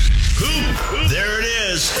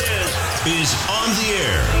is on the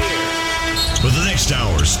air. For the next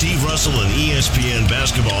hour, Steve Russell and ESPN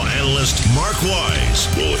basketball analyst Mark Wise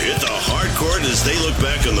will hit the hard court as they look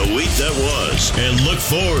back on the week that was and look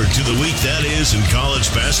forward to the week that is in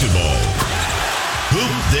college basketball.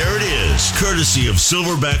 Hoop, there it is, courtesy of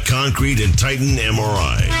Silverback Concrete and Titan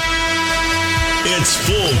MRI. It's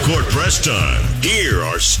full court press time. Here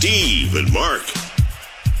are Steve and Mark.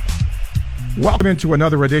 Welcome into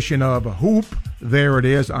another edition of Hoop. There it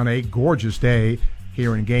is on a gorgeous day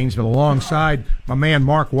here in Gainesville. Alongside my man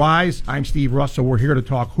Mark Wise, I'm Steve Russell. We're here to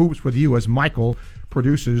talk hoops with you as Michael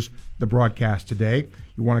produces the broadcast today.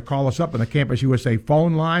 You want to call us up on the Campus USA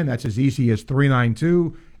phone line. That's as easy as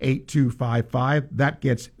 392-8255. That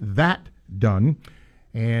gets that done.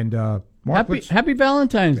 And Mark, happy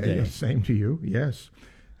Valentine's Day. Same to you, yes.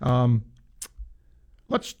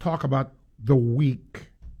 Let's talk about the week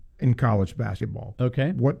in college basketball.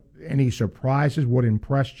 Okay. Any surprises? What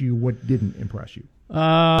impressed you? What didn't impress you?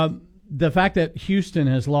 The fact that Houston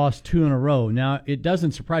has lost 2 in a row. Now, it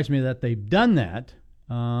doesn't surprise me that they've done that,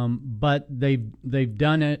 but they've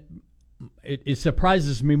done it. It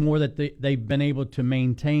surprises me more that they've been able to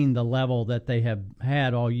maintain the level that they have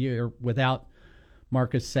had all year without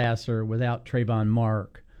Marcus Sasser, without Trayvon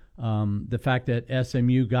Mark. The fact that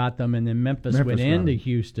SMU got them and then Memphis went into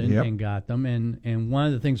Houston and got them. And one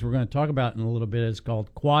of the things we're going to talk about in a little bit is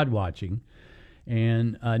called quad watching.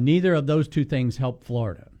 And neither of those two things helped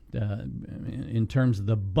Florida in terms of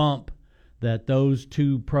the bump that those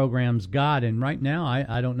two programs got. And right now,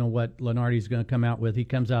 I don't know what Lunardi's going to come out with. He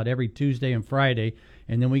comes out every Tuesday and Friday,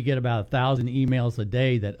 and then we get about 1,000 emails a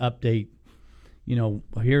day that update,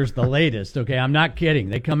 here's the latest. Okay, I'm not kidding.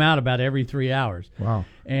 They come out about every 3 hours. Wow.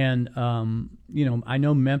 And, I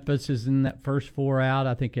know Memphis is in that first 4 out.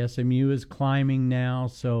 I think SMU is climbing now.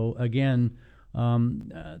 So, again,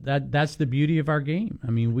 that's the beauty of our game. I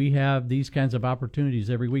mean, we have these kinds of opportunities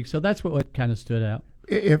every week. So that's what kind of stood out.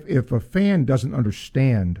 If a fan doesn't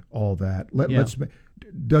understand all that,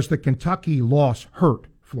 does the Kentucky loss hurt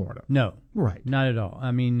Florida? No. Right. Not at all.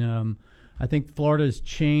 I mean, I think Florida's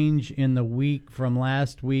change in the week from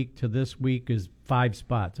last week to this week is 5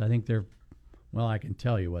 spots. I think I can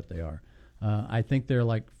tell you what they are. I think they're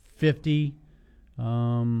like 50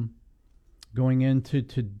 going into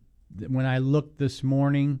when I looked this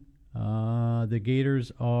morning, the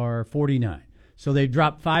Gators are 49. So they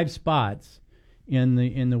dropped 5 spots in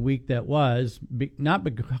the week that was, not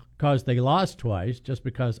because they lost twice, just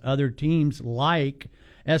because other teams like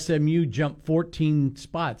SMU jumped 14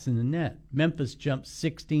 spots in the net. Memphis jumped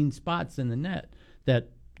 16 spots in the net that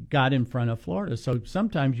got in front of Florida. So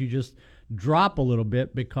sometimes you just drop a little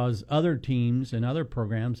bit because other teams and other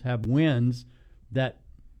programs have wins that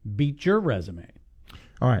beat your resume.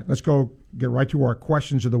 All right, let's go get right to our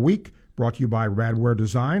questions of the week, brought to you by Radware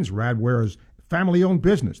Designs. Radware is a family-owned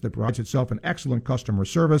business that provides itself an excellent customer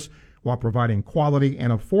service while providing quality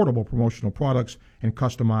and affordable promotional products and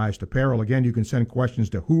customized apparel. Again, you can send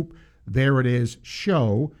questions to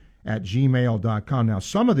hoopthereitisShow@gmail.com. Now,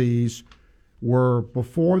 some of these were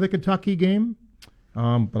before the Kentucky game,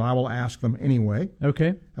 but I will ask them anyway.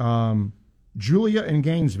 Okay. Julia in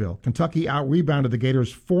Gainesville. Kentucky out-rebounded the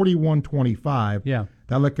Gators 41-25. Yeah.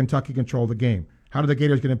 That let Kentucky control the game. How do the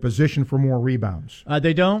Gators get in position for more rebounds?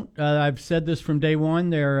 They don't. I've said this from day one.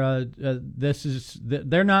 They're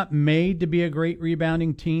not made to be a great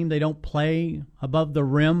rebounding team. They don't play above the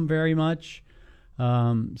rim very much.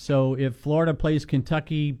 So if Florida plays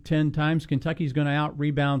Kentucky 10 times, Kentucky's going to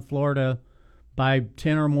out-rebound Florida by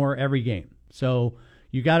 10 or more every game. So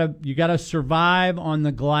you gotta survive on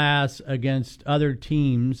the glass against other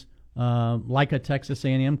teams like a Texas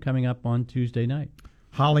A&M coming up on Tuesday night.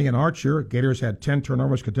 Holly and Archer, Gators had 10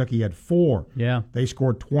 turnovers. Kentucky had 4. Yeah. They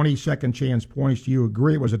scored 20 second chance points. Do you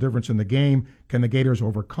agree it was a difference in the game? Can the Gators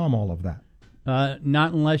overcome all of that?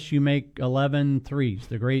 Not unless you make 11 threes.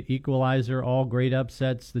 The great equalizer, all great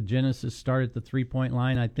upsets. The Genesis start at the 3-point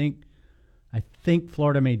line. I think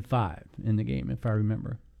Florida made 5 in the game, if I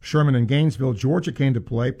remember. Sherman in Gainesville, Georgia came to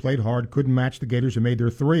play, played hard, couldn't match the Gators and made their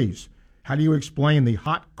threes. How do you explain the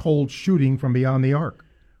hot-cold shooting from beyond the arc?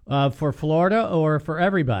 For Florida or for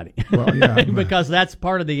everybody? Well, yeah. Because that's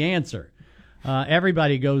part of the answer.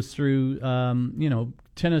 Everybody goes through,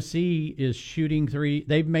 Tennessee is shooting 3.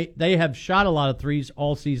 They have shot a lot of threes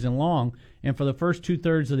all season long, and for the first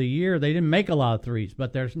 2/3 of the year, they didn't make a lot of threes,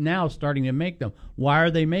 but they're now starting to make them. Why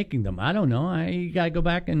are they making them? I don't know. You got to go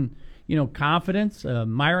back and, confidence.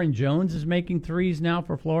 Myron Jones is making threes now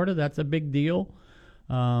for Florida. That's a big deal.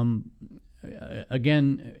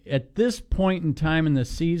 Again, at this point in time in the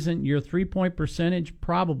season, your 3-point percentage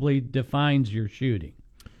probably defines your shooting.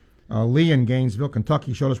 Lee in Gainesville,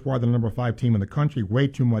 Kentucky showed us why they're the number 5 team in the country. Way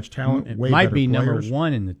too much talent. It way might better be players. number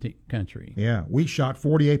 1 in the country. Yeah, we shot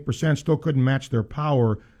 48%. Still couldn't match their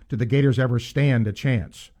power. Did the Gators ever stand a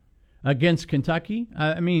chance? Against Kentucky?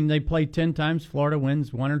 I mean, they played 10 times. Florida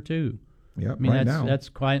wins 1 or 2. Yeah, I mean, right now. that's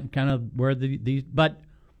quite kind of where these. But,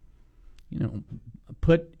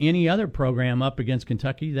 put any other program up against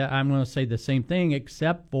Kentucky, that I'm going to say the same thing,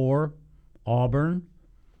 except for Auburn,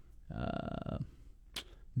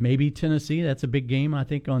 maybe Tennessee. That's a big game, I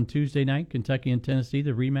think, on Tuesday night. Kentucky and Tennessee,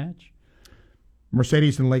 the rematch.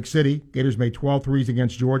 Mercedes in Lake City. Gators made 12 threes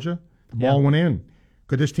against Georgia. The ball went in.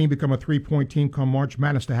 Could this team become a 3-point team come March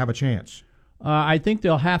Madness to have a chance? I think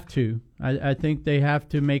they'll have to. I think they have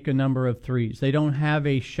to make a number of threes. They don't have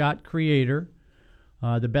a shot creator.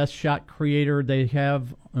 The best shot creator they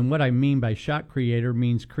have, and what I mean by shot creator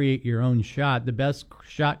means create your own shot. The best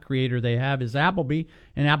shot creator they have is Appleby,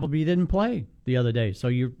 and Appleby didn't play the other day. So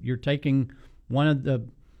you're taking one of the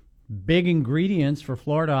big ingredients for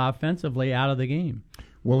Florida offensively out of the game.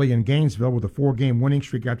 Willie in Gainesville with a 4-game winning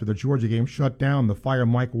streak after the Georgia game shut down the Fire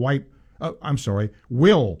Mike White.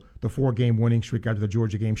 Will the 4-game winning streak after the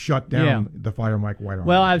Georgia game shut down the Fire Mike White?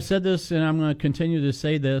 Well, I've said this, and I'm going to continue to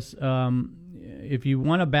say this. If you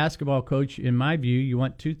want a basketball coach, in my view, you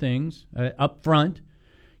want 2 things. Up front,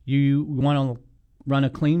 you want to run a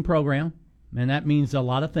clean program, and that means a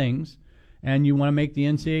lot of things. And you want to make the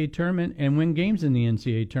NCAA tournament and win games in the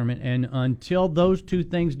NCAA tournament. And until those 2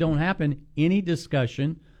 things don't happen, any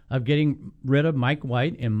discussion of getting rid of Mike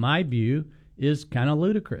White, in my view, is kind of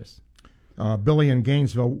ludicrous. Billy in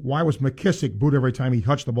Gainesville, why was McKissick booed every time he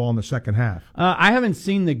touched the ball in the second half? I haven't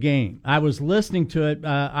seen the game. I was listening to it.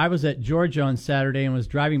 I was at Georgia on Saturday and was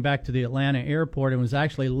driving back to the Atlanta airport and was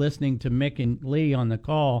actually listening to Mick and Lee on the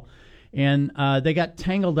call. And they got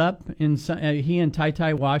tangled up in he and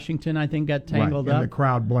Ty Washington, I think, got tangled up. And the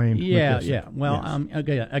crowd blamed McKissick. Yeah. Well,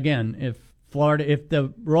 yes. Again, if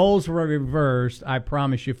the roles were reversed, I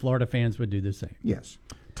promise you Florida fans would do the same. Yes.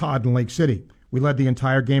 Todd in Lake City. We led the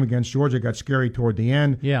entire game against Georgia. Got scary toward the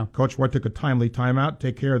end. Yeah. Coach White took a timely timeout to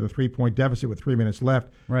take care of the 3-point deficit with 3 minutes left.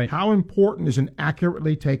 Right. How important is an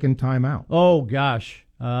accurately taken timeout? Oh, gosh.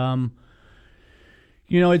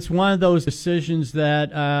 It's one of those decisions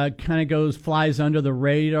that kind of flies under the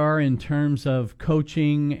radar in terms of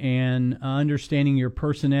coaching and understanding your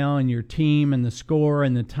personnel and your team and the score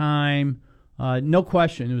and the time. No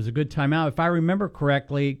question, it was a good timeout. If I remember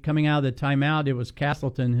correctly, coming out of the timeout, it was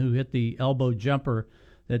Castleton who hit the elbow jumper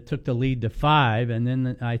that took the lead to 5, and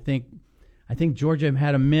then I think Georgia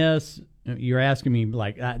had a miss. You're asking me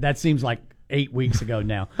like that seems like 8 weeks ago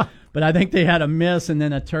now, but I think they had a miss and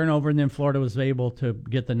then a turnover, and then Florida was able to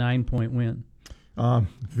get the 9-point win.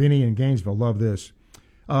 Vinny in Gainesville, love this.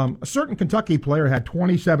 A certain Kentucky player had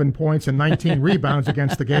 27 points and 19 rebounds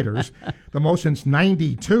against the Gators, the most since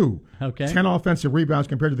 '92. Okay. 10 offensive rebounds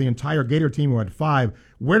compared to the entire Gator team who had 5.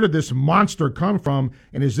 Where did this monster come from,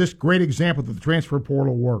 and is this great example that the transfer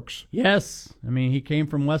portal works? Yes. I mean, he came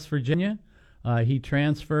from West Virginia. He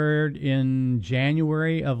transferred in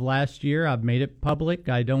January of last year. I've made it public.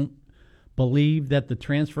 I don't believe that the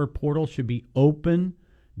transfer portal should be open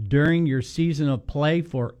during your season of play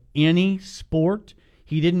for any sport.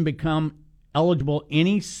 He didn't become eligible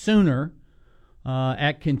any sooner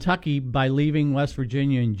at Kentucky by leaving West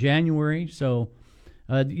Virginia in January. So,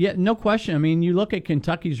 no question. I mean, you look at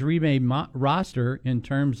Kentucky's remade roster in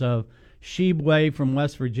terms of Shebway from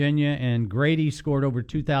West Virginia, and Grady scored over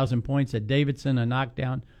 2,000 points at Davidson,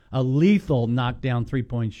 a lethal knockdown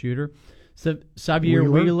 3-point shooter.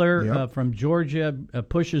 Xavier Wheeler from Georgia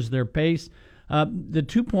pushes their pace. The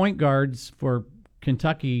 2 point guards for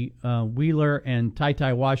Kentucky, Wheeler and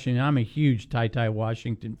Ty Washington. I'm a huge Ty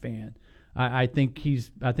Washington fan. I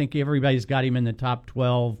think everybody's got him in the top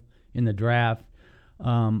 12 in the draft.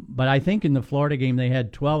 But I think in the Florida game they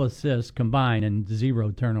had 12 assists combined and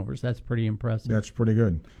 0 turnovers. That's pretty impressive. That's pretty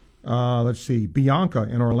good. Let's see. Bianca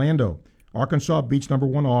in Orlando. Arkansas beats number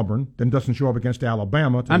 1 Auburn, then doesn't show up against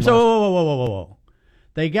Alabama. Whoa.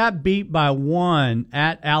 They got beat by 1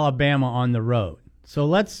 at Alabama on the road. So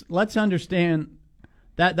let's understand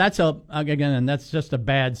that that's just a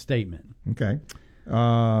bad statement. Okay.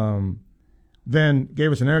 Then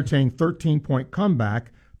gave us an entertaining 13-point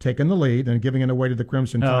comeback, taking the lead and giving it away to the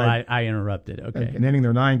Crimson Tide. I interrupted. Okay. And ending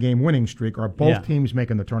their 9-game winning streak. Are both teams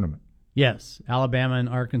making the tournament? Yes. Alabama and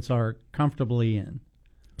Arkansas are comfortably in.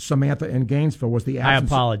 Samantha in Gainesville was the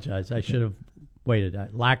absence. I apologize. I should have waited.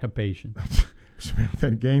 Lack of patience. Samantha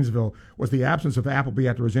in Gainesville was the absence of Appleby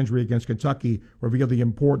after his injury against Kentucky revealed the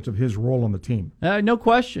importance of his role on the team. No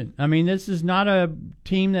question. I mean, this is not a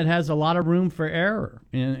team that has a lot of room for error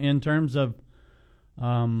in terms of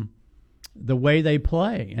the way they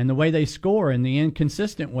play and the way they score and the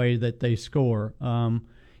inconsistent way that they score.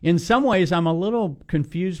 In some ways, I'm a little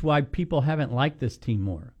confused why people haven't liked this team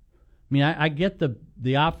more. I mean, I get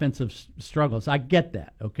the offensive struggles. I get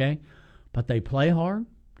that, okay? But they play hard.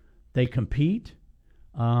 They compete.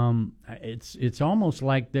 It's almost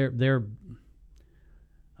like they're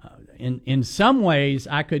in some ways,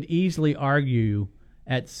 I could easily argue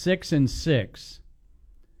at 6-6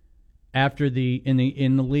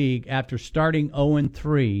 in the league after starting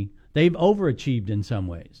 0-3, they've overachieved in some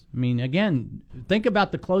ways. I mean, again, think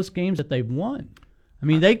about the close games that they've won. I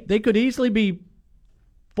mean, they could easily be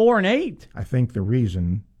 4-8. I think the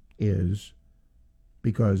reason is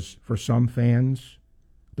because for some fans,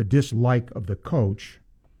 the dislike of the coach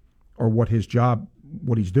or what he's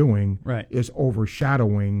doing is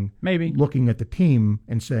overshadowing maybe looking at the team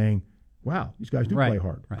and saying, wow, these guys do play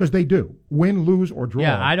hard. Because right. they do. Win, lose, or draw,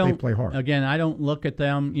 they play hard. Again, I don't look at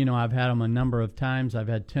them. You know, I've had them a number of times. I've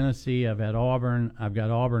had Tennessee. I've had Auburn. I've got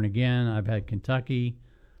Auburn again. I've had Kentucky.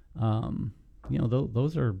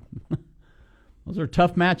 Those are those are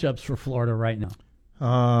tough matchups for Florida right now.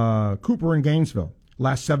 Cooper in Gainesville.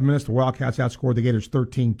 Last 7 minutes, the Wildcats outscored the Gators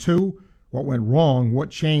 13-2. What went wrong? What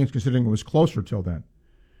changed considering it was closer till then?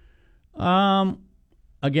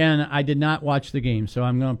 Again, I did not watch the game, so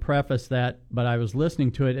I'm going to preface that, but I was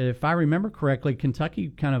listening to it. If I remember correctly, Kentucky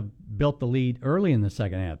kind of built the lead early in the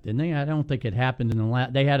second half, didn't they? I don't think it happened in the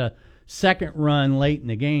last. They had a second run late in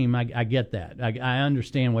the game. I get that. I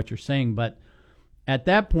understand what you're saying, but at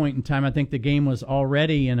that point in time, I think the game was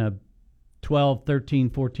already in a 12, 13,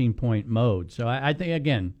 14-point mode. So I think,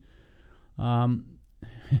 again,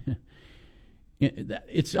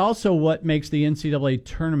 it's also what makes the NCAA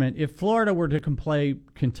tournament. If Florida were to play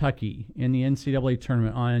Kentucky in the NCAA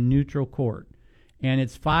tournament on a neutral court, and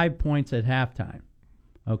it's 5 points at halftime,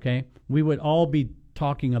 okay, we would all be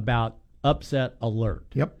talking about upset alert.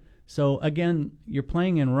 Yep. So, again, you're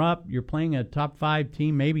playing in Rupp. You're playing a top 5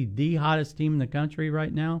 team, maybe the hottest team in the country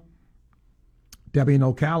right now. Debbie and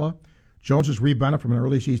Ocala. Jones has rebounded from an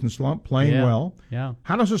early season slump, playing well. Yeah.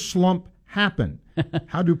 How does a slump happen?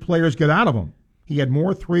 How do players get out of them? He had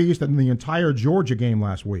more threes than the entire Georgia game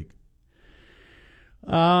last week.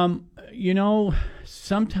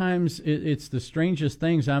 Sometimes it's the strangest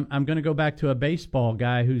things. I'm going to go back to a baseball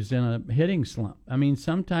guy who's in a hitting slump. I mean,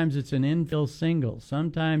 sometimes it's an infield single.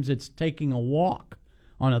 Sometimes it's taking a walk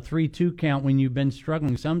on a 3-2 count when you've been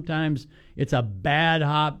struggling. Sometimes it's a bad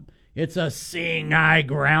hop. It's a seeing eye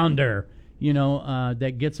grounder,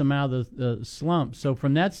 that gets them out of the slump. So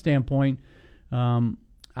from that standpoint,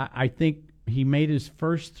 I think he made his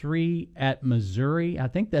first 3 at Missouri. I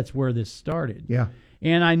think that's where this started. Yeah.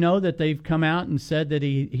 And I know that they've come out and said that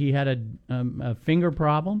he had a finger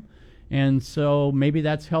problem, and so maybe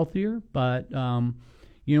that's healthier. But,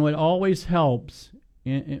 it always helps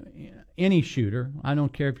any shooter. I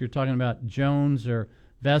don't care if you're talking about Jones or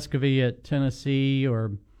Vescovy at Tennessee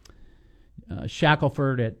or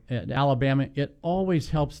Shackelford at Alabama. It always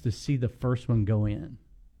helps to see the first one go in.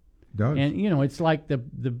 Does. And, it's like the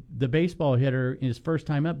baseball hitter, his first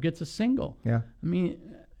time up, gets a single. Yeah. I mean,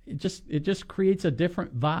 it just creates a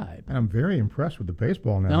different vibe. And I'm very impressed with the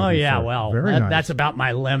baseball now. Oh, yeah, well, nice. That's about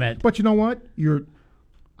my limit. But you know what?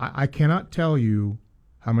 I cannot tell you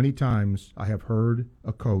how many times I have heard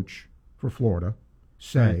a coach for Florida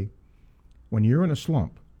say, when you're in a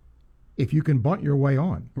slump, if you can bunt your way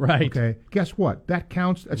on, right? Okay, guess what? That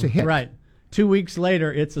counts. That's a hit. Right. 2 weeks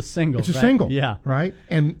later, it's a single. It's a single. Yeah. Right?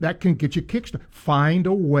 And that can get you kickstarted. Find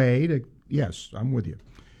a way to, yes, I'm with you.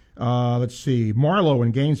 Let's see. Marlowe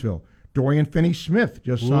in Gainesville. Dorian Finney-Smith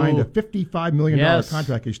just signed a $55 million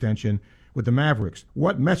contract extension with the Mavericks.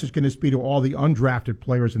 What message can this be to all the undrafted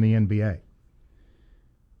players in the NBA?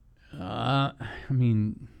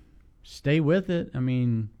 Stay with it.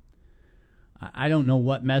 I don't know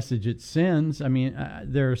what message it sends.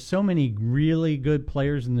 There are so many really good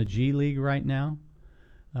players in the G League right now.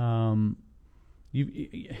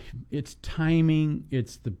 It's timing.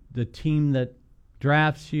 It's the team that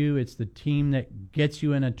drafts you. It's the team that gets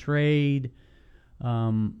you in a trade.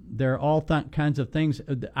 There are all kinds of things.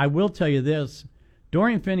 I will tell you this.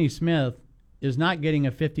 Dorian Finney-Smith is not getting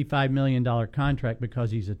a $55 million contract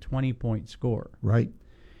because he's a 20-point scorer. Right.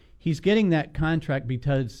 He's getting that contract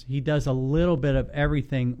because he does a little bit of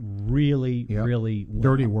everything really well.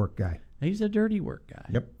 Dirty work guy. He's a dirty work guy.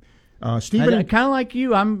 Yep. Stephen, kind of like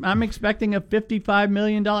you. I'm expecting a $55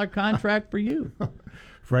 million contract for you.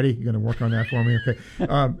 Freddie, you're going to work on that for me? Okay.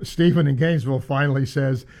 Stephen in Gainesville finally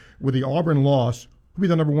says, with the Auburn loss, who'll be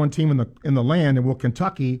the number 1 team in the land, and will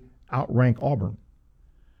Kentucky outrank Auburn?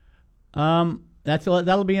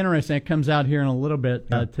 That'll be interesting. It comes out here in a little bit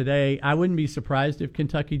today. I wouldn't be surprised if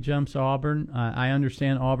Kentucky jumps Auburn. I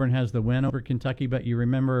understand Auburn has the win over Kentucky, but you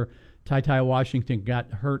remember Ty Washington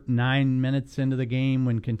got hurt 9 minutes into the game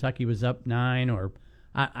when Kentucky was up 9. Or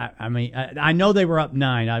I know they were up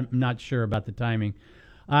 9. I'm not sure about the timing.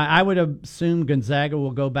 I would assume Gonzaga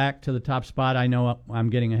will go back to the top spot. I know I'm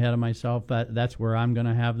getting ahead of myself. That's where I'm going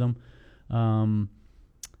to have them.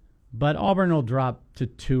 But Auburn will drop to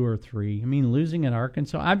 2 or 3. I mean, losing at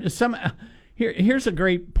Arkansas. Here's a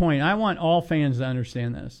great point. I want all fans to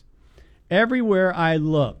understand this. Everywhere I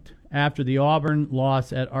looked after the Auburn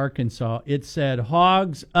loss at Arkansas, it said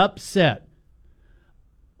Hogs upset.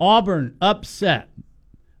 Auburn upset.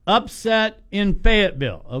 Upset in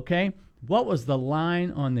Fayetteville. Okay? What was the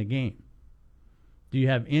line on the game? Do you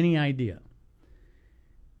have any idea?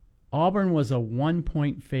 Auburn was a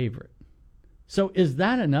 1-point favorite. So is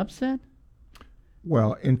that an upset?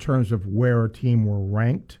 Well, in terms of where a team were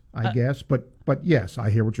ranked, I guess. But yes, I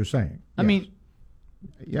hear what you're saying. I mean,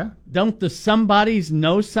 yeah. Don't the somebodies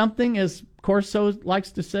know something, as Corso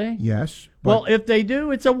likes to say? Yes. Well, if they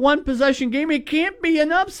do, it's a one-possession game. It can't be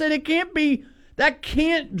an upset. It can't be. That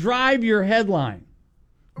can't drive your headline.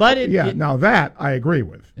 But now that I agree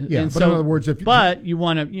with. Yeah, but in other words, you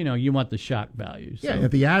want to, you want the shock value. So. Yeah,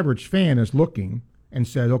 if the average fan is looking and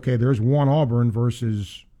says, okay, there's one Auburn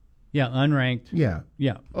versus unranked. Yeah.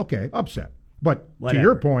 Okay, upset. But whatever. To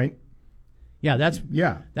your point, that's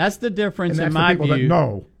the difference in my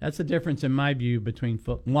view. That's the difference in my view between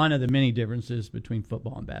one of the many differences between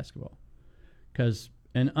football and basketball. Because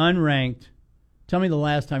an unranked, tell me the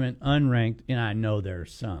last time an unranked, and I know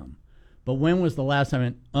there's some. But when was the last time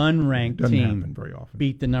an unranked team very often.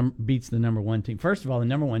 beats the number one team? First of all, the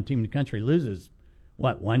number one team in the country loses,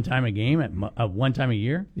 one time a game, one time a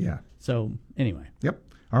year? Yeah. So, anyway. Yep.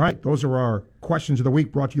 All right. Those are our questions of the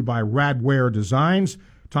week brought to you by Radware Designs.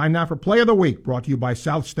 Time now for Play of the Week, brought to you by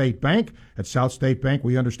South State Bank. At South State Bank,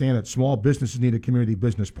 we understand that small businesses need a community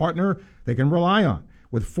business partner they can rely on.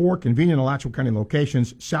 With 4 convenient Alachua County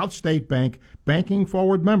locations, South State Bank, banking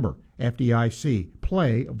forward member, FDIC.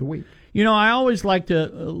 Play of the Week. I always like to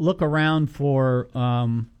look around for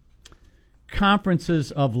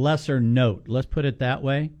conferences of lesser note. Let's put it that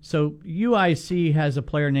way. So UIC has a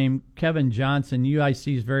player named Kevin Johnson.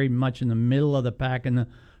 UIC is very much in the middle of the pack in the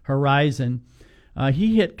horizon.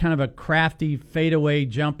 He hit kind of a crafty fadeaway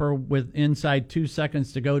jumper with inside 2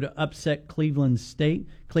 seconds to go to upset Cleveland State.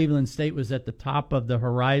 Cleveland State was at the top of the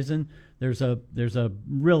horizon. There's a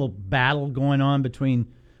real battle going on between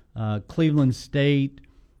Cleveland State,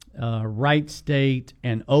 Wright State,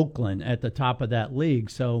 and Oakland at the top of that league.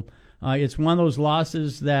 So it's one of those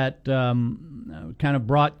losses that kind of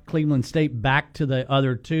brought Cleveland State back to the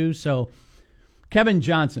other two. So Kevin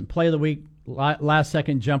Johnson, Play of the Week,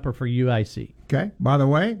 last-second jumper for UIC. Okay. By the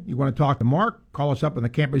way, you want to talk to Mark, call us up on the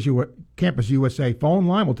Campus USA phone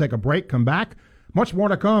line. We'll take a break, come back. Much more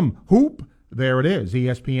to come. Hoop, there it is,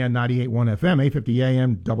 ESPN 98.1 FM, 850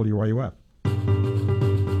 AM, WRUF.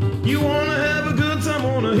 You want to have a good time,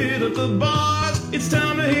 want to hit up the bars. It's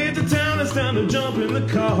time to hit the town, it's time to jump in the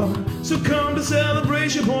car. So come to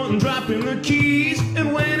Celebration Point and drop in the keys.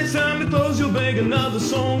 And when it's time to close, you'll beg another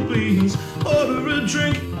song, please. Order a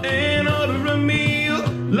drink and order a meal.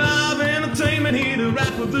 Live entertainment here to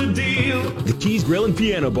wrap up the deal. The Keys Grill and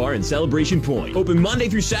Piano Bar in Celebration Point. Open Monday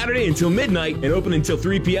through Saturday until midnight and open until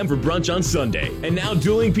 3 p.m. for brunch on Sunday. And now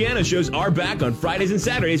dueling piano shows are back on Fridays and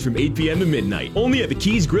Saturdays from 8 p.m. to midnight. Only at the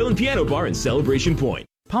Keys Grill and Piano Bar in Celebration Point.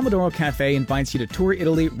 Pomodoro Cafe invites you to tour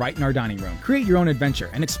Italy right in our dining room. Create your own adventure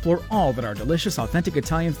and explore all that our delicious, authentic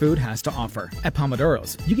Italian food has to offer. At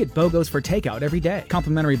Pomodoro's, you get BOGOs for takeout every day,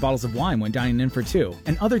 complimentary bottles of wine when dining in for 2,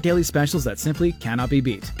 and other daily specials that simply cannot be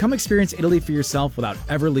beat. Come experience Italy for yourself without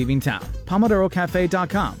ever leaving town.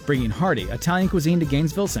 PomodoroCafe.com, bringing hearty Italian cuisine to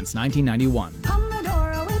Gainesville since 1991.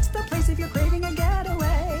 Pomodoro, it's the place if you're craving a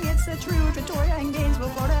getaway. It's a true Victoria in Gainesville,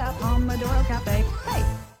 Florida. Pomodoro Cafe. Hey!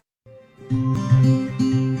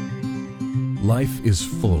 Life is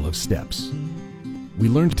full of steps. We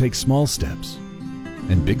learn to take small steps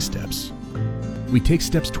and big steps. We take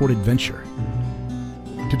steps toward adventure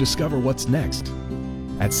to discover what's next.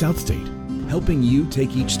 At South State, helping you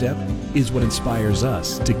take each step is what inspires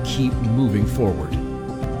us to keep moving forward,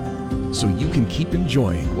 so you can keep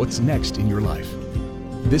enjoying what's next in your life.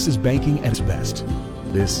 This is banking at its best.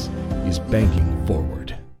 This is banking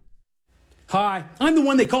forward. Hi, I'm the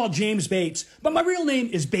one they call James Bates, but my real name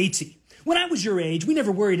is Batesy. When I was your age, we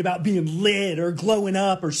never worried about being lit or glowing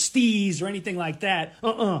up or steez or anything like that.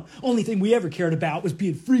 Only thing we ever cared about was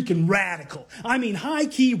being freaking radical. I mean,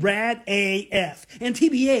 high-key rad AF. And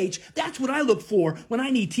TBH, that's what I look for when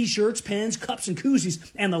I need t-shirts, pens, cups, and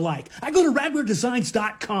koozies, and the like. I go to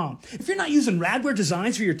radwaredesigns.com. If you're not using Radware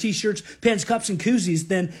Designs for your t-shirts, pens, cups, and koozies,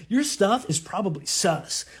 then your stuff is probably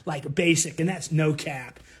sus, like basic, and that's no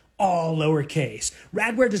cap. All lowercase.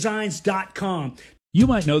 Radwaredesigns.com. You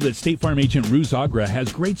might know that State Farm agent Ruz Agra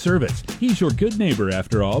has great service. He's your good neighbor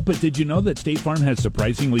after all, but did you know that State Farm has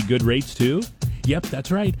surprisingly good rates too? Yep, that's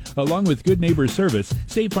right. Along with good neighbor service,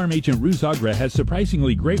 State Farm agent Ruz Agra has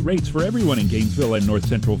surprisingly great rates for everyone in Gainesville and North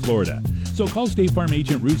Central Florida. So call State Farm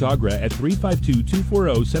agent Ruz Agra at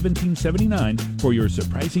 352-240-1779 for your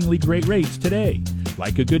surprisingly great rates today.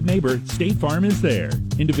 Like a good neighbor, State Farm is there.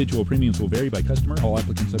 Individual premiums will vary by customer. All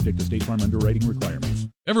applicants subject to State Farm underwriting requirements.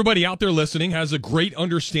 Everybody out there listening has a great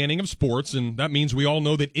understanding of sports, and that means we all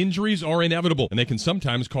know that injuries are inevitable, and they can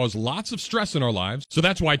sometimes cause lots of stress in our lives. So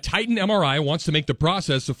that's why Titan MRI wants to make the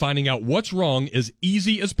process of finding out what's wrong as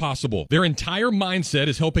easy as possible. Their entire mindset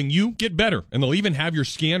is helping you get better, and they'll even have your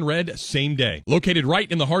scan read same day. Located right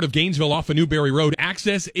in the heart of Gainesville off of Newberry Road,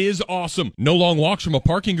 access is awesome. No long walks from a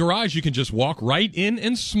parking garage. You can just walk right in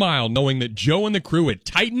and smile knowing that Joe and the crew at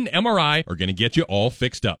Titan MRI are going to get you all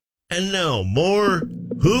fixed up. And now more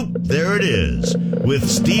Hoop There It Is with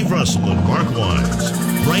Steve Russell and Mark Wise.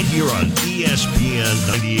 Right here on ESPN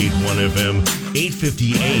 98.1 FM,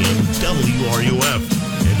 850 AM WRUF,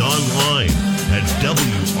 and online at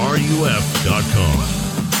WRUF.com.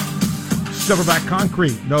 Silverback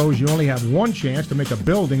Concrete knows you only have one chance to make a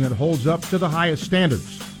building that holds up to the highest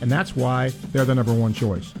standards, and that's why they're the number one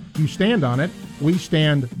choice. You stand on it, we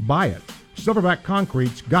stand by it. Silverback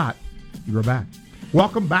Concrete's got your back.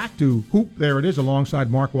 Welcome back to Hoop There It Is alongside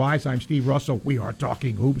Mark Wise. I'm Steve Russell. We are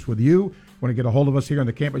talking hoops with you. Want to get a hold of us here on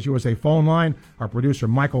the Campus USA phone line? Our producer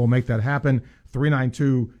Michael will make that happen.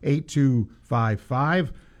 392-8255.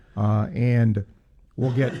 And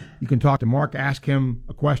you can talk to Mark, ask him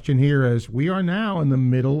a question here as we are now in the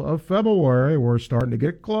middle of February. We're starting to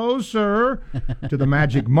get closer to the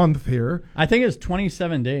magic month here. I think it's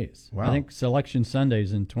 27 days. Wow. I think Selection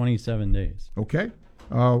Sunday's in 27 days. Okay.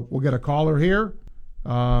 We'll get a caller here. It's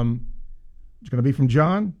going to be from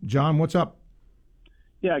John. John, what's up?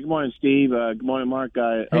 Yeah, good morning, Steve. Good morning, Mark.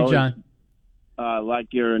 Hey, John. Like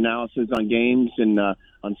your analysis on games, and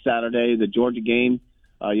on Saturday, the Georgia game,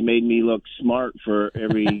 you made me look smart for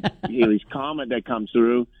every Haley's comment that comes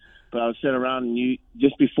through. But I was sitting around, and you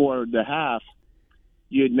just before the half,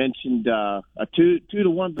 you had mentioned a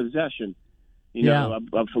 2-1 possession. You know,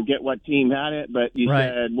 I forget what team had it, but you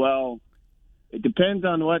said, well, it depends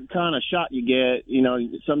on what kind of shot you get. You know,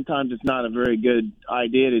 sometimes it's not a very good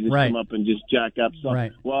idea to just come up and just jack up something.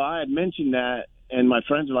 Right. Well, I had mentioned that, and my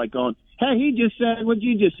friends are like going, hey, he just said what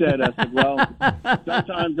you just said. I said, well,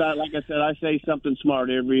 sometimes, like I said, I say something smart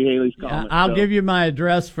every Haley's comment. I'll give you my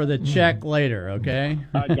address for the check later, okay?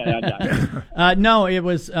 Okay, I got it. No, it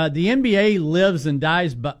was the NBA lives and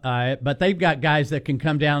dies by it, but they've got guys that can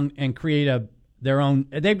come down and create their own.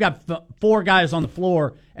 They've got 4 guys on the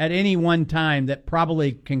floor at any one time that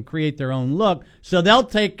probably can create their own look, so they'll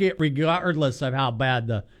take it regardless of how bad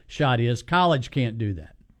the shot is. College can't do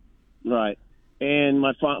that. Right. And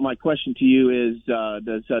my question to you is,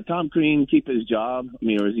 does Tom Crean keep his job? I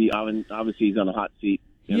mean, or is he obviously he's on a hot seat?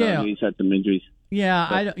 You know, he's had some injuries.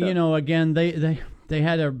 Yeah, again, they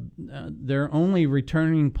had their only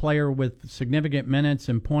returning player with significant minutes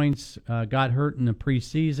and points got hurt in the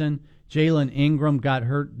preseason. Jalen Ingram got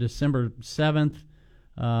hurt December 7th.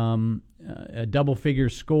 A double-figure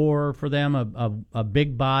score for them, a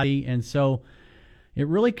big body, and so it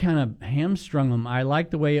really kind of hamstrung them. I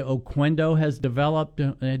like the way Oquendo has developed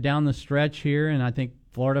down the stretch here, and I think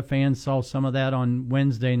Florida fans saw some of that on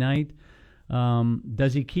Wednesday night.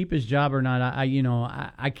 Does he keep his job or not?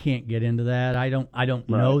 I can't get into that. I don't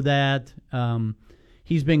know that.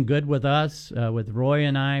 He's been good with us, with Roy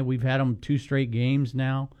and I. We've had him 2 straight games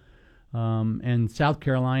now. And South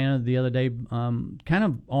Carolina the other day kind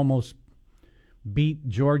of almost beat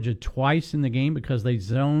Georgia twice in the game because they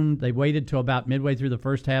zoned. They waited till about midway through the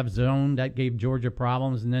first half zone. That gave Georgia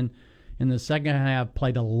problems. And then in the second half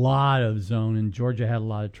played a lot of zone, and Georgia had a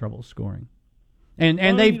lot of trouble scoring.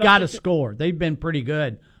 And they've got to score. They've been pretty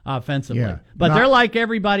good offensively. Yeah, but they're like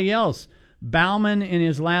everybody else. Bauman in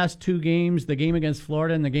his last 2 games, the game against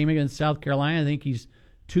Florida and the game against South Carolina, I think he's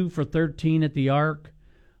 2 for 13 at the arc.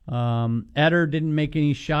 Eder didn't make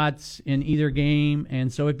any shots in either game,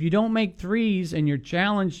 and so if you don't make threes and you're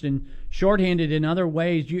challenged and shorthanded in other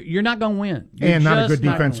ways, you're not going to win. You're and not a just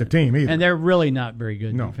good defensive team either. And they're really not very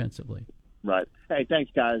good defensively. Right. Hey,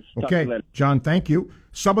 thanks, guys. Talk to Okay, you later. John, thank you.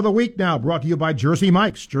 Sub of the Week now, brought to you by Jersey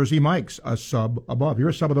Mike's. Jersey Mike's, a sub above. You're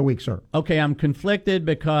a sub of the week, sir. Okay, I'm conflicted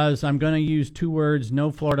because I'm going to use two words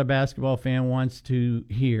no Florida basketball fan wants to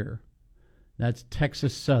hear. That's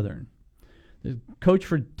Texas Southern. The coach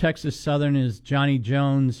for Texas Southern is Johnny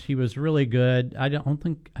Jones. He was really good. I don't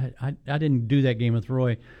think I didn't do that game with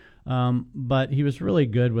Roy, but he was really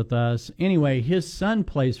good with us. Anyway, his son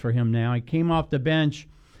plays for him now. He came off the bench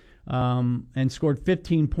and scored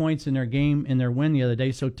 15 points in their game in their win the other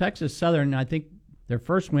day. So Texas Southern, I think their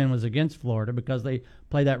first win was against Florida because they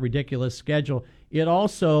play that ridiculous schedule. It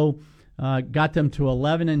also got them to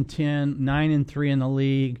 11-10, 9-3 in the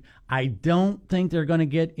league. I don't think they're going to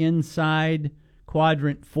get inside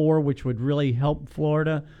quadrant 4, which would really help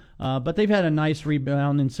Florida. But they've had a nice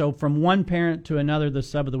rebound. And so from one parent to another, the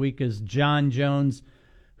sub of the week is John Jones,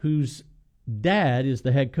 whose dad is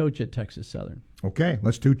the head coach at Texas Southern. Okay,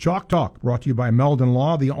 let's do Chalk Talk, brought to you by Meldon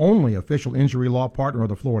Law, the only official injury law partner of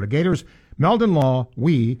the Florida Gators. Meldon Law,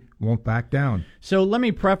 we won't back down. So let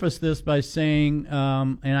me preface this by saying,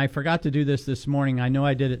 and I forgot to do this morning. I know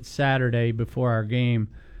I did it Saturday before our game.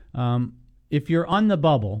 If you're on the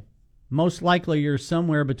bubble, most likely you're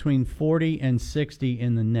somewhere between 40 and 60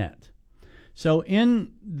 in the net. So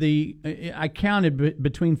I counted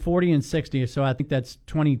between 40 and 60, so I think that's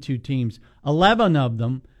 22 teams. 11 of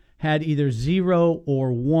them had either 0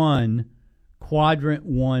 or 1 quadrant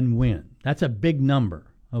 1 win. That's a big number,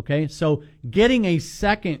 okay? So getting a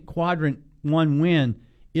second quadrant 1 win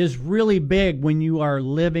is really big when you are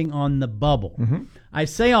living on the bubble. Mm-hmm. I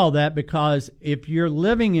say all that because if you're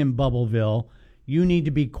living in Bubbleville, you need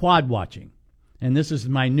to be quad watching. And this is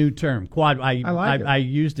my new term, quad. I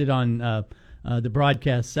used it on the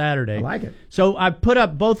broadcast Saturday. I like it. So I put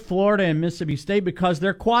up both Florida and Mississippi State because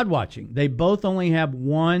they're quad watching. They both only have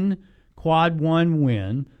 1 quad 1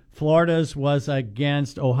 win. Florida's was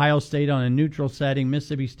against Ohio State on a neutral setting.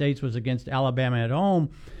 Mississippi State's was against Alabama at home.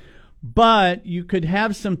 But you could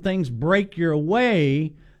have some things break your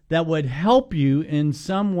way that would help you in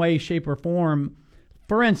some way, shape, or form.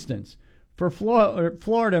 For instance, for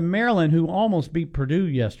Florida, Maryland, who almost beat Purdue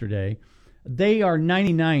yesterday, they are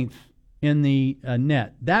 99th in the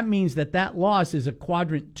net. That means that loss is a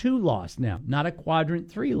quadrant 2 loss now, not a quadrant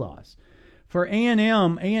 3 loss. For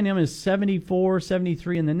A&M is 74,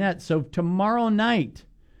 73 in the net. So tomorrow night,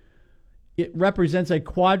 it represents a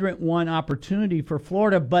quadrant 1 opportunity for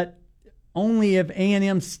Florida, but only if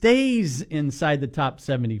A&M stays inside the top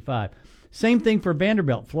 75. Same thing for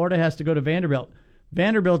Vanderbilt. Florida has to go to Vanderbilt.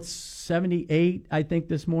 Vanderbilt's 78, I think,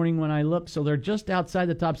 this morning when I looked, so they're just outside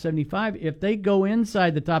the top 75. If they go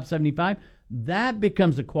inside the top 75, that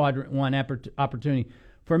becomes a quadrant 1 opportunity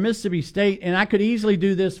for Mississippi State. And I could easily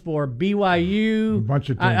do this for BYU. A bunch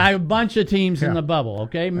of teams. I have a bunch of teams in the bubble,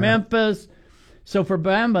 okay? Memphis. So for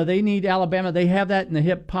Bama, they need Alabama. They have that in the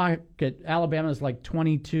hip pocket. Alabama's like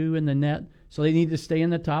 22 in the net, so they need to stay in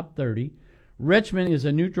the top 30. Richmond is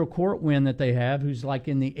a neutral court win that they have, who's like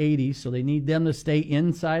in the 80s, so they need them to stay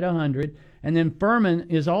inside 100. And then Furman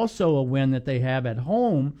is also a win that they have at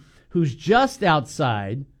home, who's just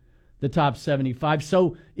outside the top 75.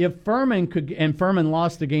 So if Furman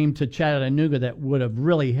lost the game to Chattanooga, that would have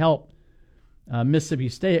really helped Mississippi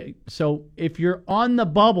State. So if you're on the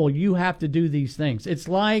bubble, you have to do these things. It's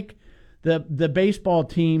like the baseball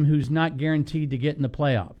team who's not guaranteed to get in the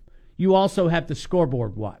playoff. You also have to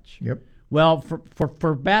scoreboard watch. Yep. Well,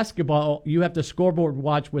 for basketball, you have to scoreboard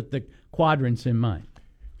watch with the quadrants in mind.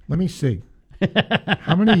 Let me see.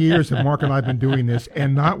 How many years have Mark and I been doing this,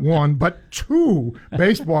 and not 1, but 2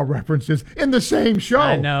 baseball references in the same show?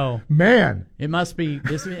 I know. Man. It must be.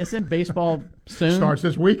 Isn't baseball soon? Starts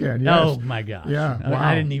this weekend, yes. Oh, my gosh. Yeah. Wow.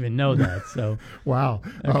 I didn't even know that. So. Wow.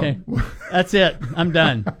 Okay. That's it. I'm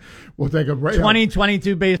done. We'll take a break.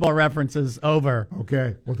 2022 baseball references over.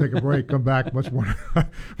 Okay. We'll take a break. Come back. Much more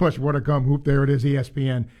to come. Hoop, there it is,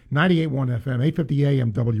 ESPN 98.1 FM, 850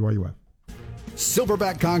 AM, WRUF.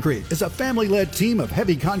 Silverback Concrete is a family-led team of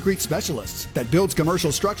heavy concrete specialists that builds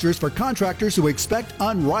commercial structures for contractors who expect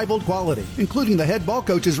unrivaled quality, including the head ball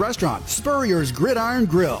coach's restaurant, Spurrier's Gridiron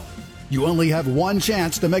Grill. You only have one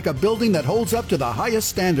chance to make a building that holds up to the highest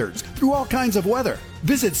standards through all kinds of weather.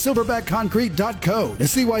 Visit silverbackconcrete.co to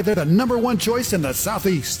see why they're the #1 choice in the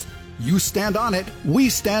Southeast. You stand on it, we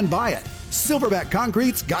stand by it. Silverback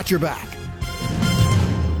Concrete's got your back.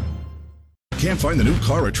 Can't find the new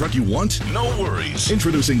car or truck you want? No worries.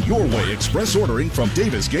 Introducing Your Way Express Ordering from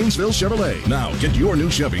Davis Gainesville Chevrolet. Now, get your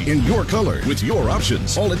new Chevy in your color with your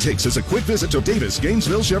options. All it takes is a quick visit to Davis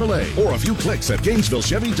Gainesville Chevrolet or a few clicks at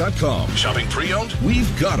GainesvilleChevy.com. Shopping pre-owned?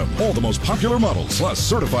 We've got them. All the most popular models, plus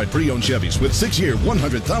certified pre-owned Chevys with 6-year,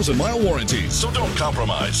 100,000-mile warranties. So don't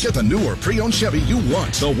compromise. Get the new or pre-owned Chevy you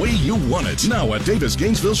want, the way you want it. Now at Davis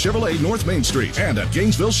Gainesville Chevrolet North Main Street and at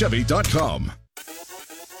GainesvilleChevy.com.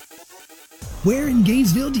 Where in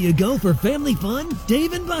Gainesville do you go for family fun?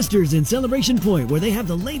 Dave & Buster's in Celebration Point, where they have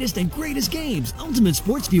the latest and greatest games, ultimate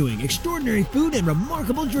sports viewing, extraordinary food, and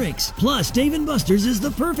remarkable drinks. Plus, Dave & Buster's is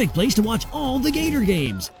the perfect place to watch all the Gator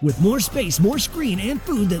games. With more space, more screen, and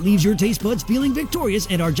food that leaves your taste buds feeling victorious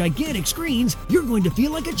at our gigantic screens, you're going to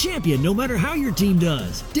feel like a champion no matter how your team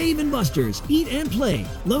does. Dave & Buster's, eat and play,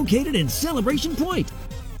 located in Celebration Point.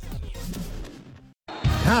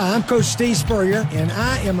 Hi, I'm Coach Steve Spurrier, and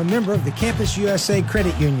I am a member of the Campus USA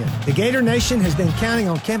Credit Union. The Gator Nation has been counting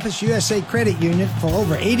on Campus USA Credit Union for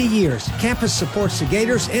over 80 years. Campus supports the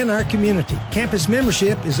Gators and our community. Campus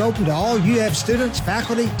membership is open to all UF students,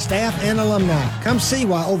 faculty, staff, and alumni. Come see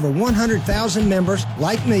why over 100,000 members,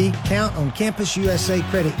 like me, count on Campus USA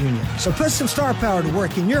Credit Union. So put some star power to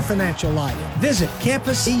work in your financial life. Visit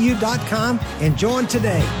campuseu.com and join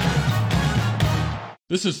today.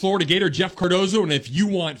 This is Florida Gator Jeff Cardozo, and if you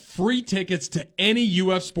want free tickets to any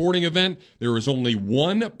UF sporting event, there is only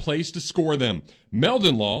one place to score them.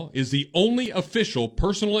 Meldon Law is the only official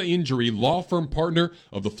personal injury law firm partner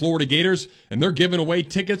of the Florida Gators, and they're giving away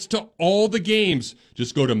tickets to all the games.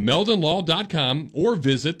 Just go to meldonlaw.com or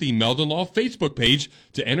visit the Meldon Law Facebook page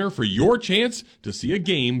to enter for your chance to see a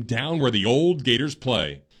game down where the old Gators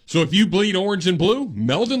play. So if you bleed orange and blue,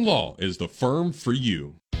 Meldon Law is the firm for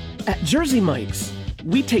you. At Jersey Mike's,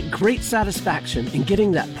 we take great satisfaction in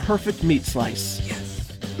getting that perfect meat slice.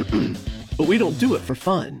 Yes. But we don't do it for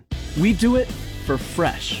fun. We do it for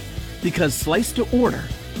fresh. Because slice to order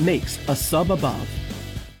makes a sub above.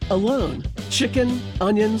 Alone, chicken,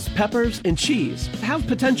 onions, peppers, and cheese have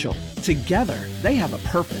potential. Together, they have a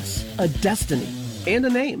purpose, a destiny, and a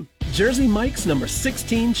name. Jersey Mike's number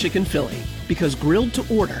 16 Chicken Philly. Because grilled to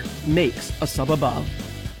order makes a sub above.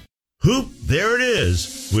 Hoop, there it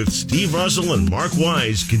is, with Steve Russell and Mark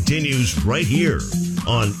Wise continues right here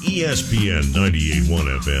on ESPN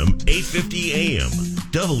 98.1 FM, 850 AM,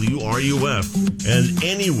 WRUF, and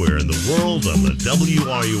anywhere in the world on the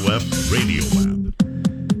WRUF radio app.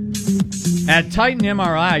 At Titan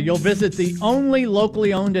MRI, you'll visit the only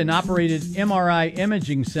locally owned and operated MRI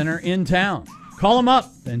imaging center in town. Call them up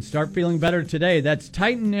and start feeling better today. That's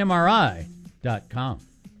TitanMRI.com.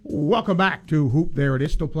 Welcome back to Hoop. There it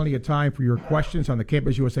is. Still plenty of time for your questions on the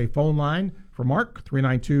Campus USA phone line. For Mark,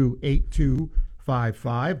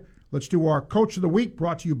 392-8255. Let's do our Coach of the Week,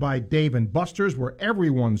 brought to you by Dave & Buster's, where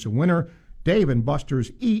everyone's a winner. Dave &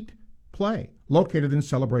 Buster's Eat, Play, located in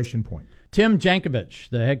Celebration Point. Tim Jankovic,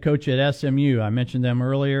 the head coach at SMU. I mentioned them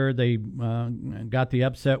earlier. They got the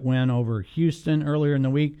upset win over Houston earlier in the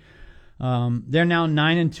week. They're now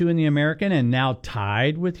 9-2 in the American and now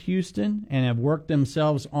tied with Houston and have worked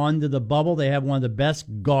themselves onto the bubble. They have one of the best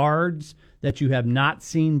guards that you have not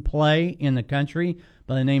seen play in the country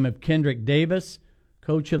by the name of Kendrick Davis.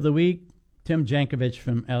 Coach of the Week, Tim Jankovic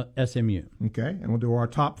from SMU. Okay, and we'll do our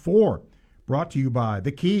top four. Brought to you by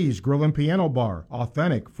The Keys Grill and Piano Bar,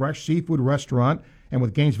 authentic, fresh seafood restaurant, and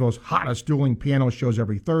with Gainesville's hottest dueling piano shows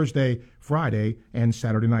every Thursday, Friday, and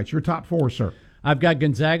Saturday nights. Your top four, sir. I've got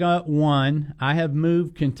Gonzaga 1. I have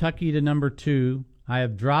moved Kentucky to number 2. I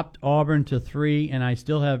have dropped Auburn to 3, and I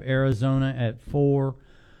still have Arizona at 4.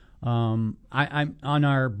 I'm on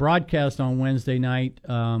our broadcast on Wednesday night.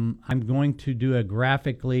 I'm going to do a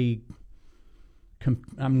graphically compare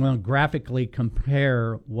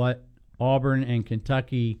what Auburn and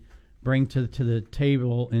Kentucky bring to the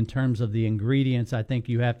table in terms of the ingredients I think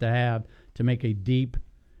you have to make a deep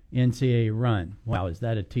NCAA run. Wow, is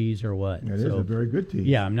that a tease or what? It is a very good tease.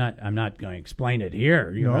 Yeah, I'm not going to explain it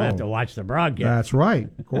here. You're going to have to watch the broadcast. That's right,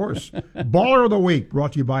 of course. Baller of the Week,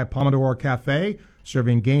 brought to you by Pomodoro Cafe,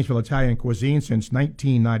 serving Gainesville Italian cuisine since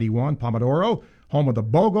 1991. Pomodoro, home of the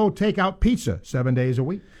BOGO takeout pizza, 7 days a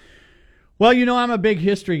week. Well, I'm a big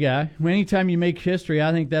history guy. Anytime you make history,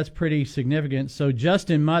 I think that's pretty significant. So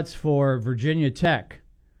Justin Mutz for Virginia Tech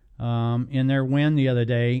in their win the other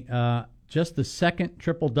day, just the second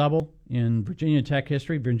triple-double in Virginia Tech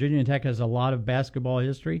history. Virginia Tech has a lot of basketball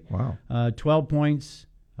history. Wow. 12 points,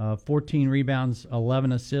 14 rebounds,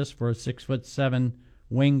 11 assists for a 6'7"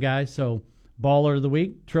 wing guy. So baller of the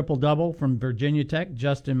week, triple-double from Virginia Tech,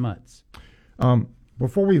 Justin Mutz.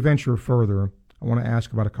 Before we venture further, I want to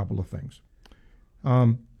ask about a couple of things.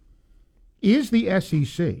 Is the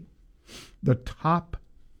SEC the top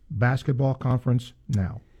basketball conference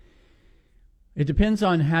now? It depends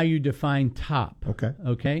on how you define top.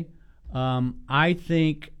 Okay. I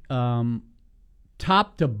think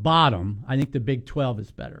top to bottom, I think the Big 12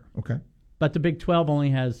 is better. Okay. But the Big 12 only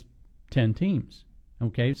has 10 teams.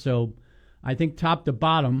 Okay, so I think top to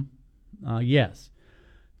bottom, yes.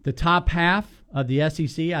 The top half of the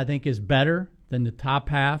SEC, I think, is better than the top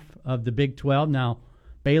half of the Big 12. Now,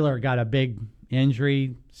 Baylor got a big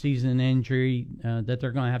season injury that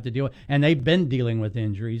they're going to have to deal with. And they've been dealing with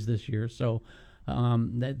injuries this year, so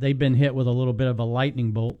they've been hit with a little bit of a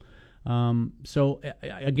lightning bolt. So,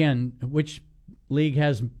 again, which league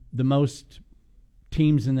has the most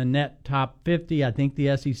teams in the net top 50? I think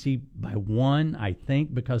the SEC by one,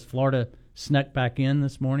 because Florida snuck back in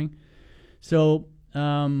this morning. So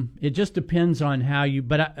it just depends on how you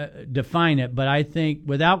define it. But I think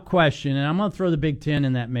without question, and I'm going to throw the Big Ten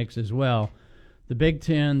in that mix as well, the Big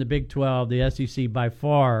Ten, the Big 12, the SEC by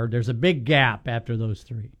far, there's a big gap after those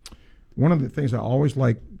three. One of the things I always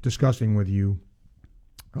like discussing with you,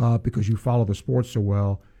 because you follow the sports so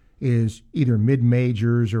well, is either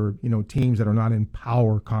mid-majors or teams that are not in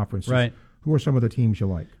power conferences. Right. Who are some of the teams you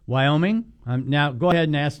like? Wyoming. Now go ahead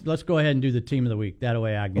and ask. Let's go ahead and do the team of the week. That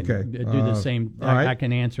way I can do the same. I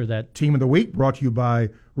can answer that. Team of the week brought to you by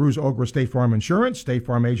Ruse Ogra State Farm Insurance. State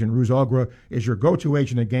Farm agent Ruse Ogra is your go-to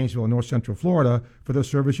agent in Gainesville, North Central Florida, for the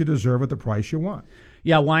service you deserve at the price you want.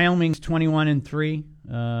 Yeah, Wyoming's 21-3.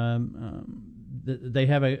 They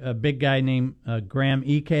have a big guy named Graham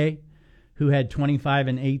Ike, who had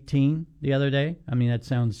 25-18 the other day. I mean, that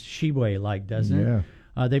sounds Sheboy-like, doesn't it? Yeah.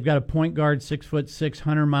 They've got a point guard, 6'6",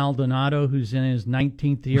 Hunter Maldonado, who's in his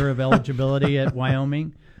 19th year of eligibility at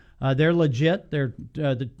Wyoming. They're legit. They're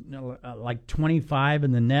like 25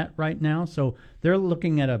 in the net right now, so they're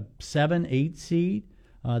looking at a 7-8 seed.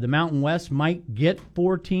 The Mountain West might get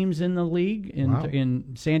 4 teams in the league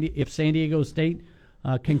if San Diego State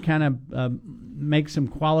can kind of make some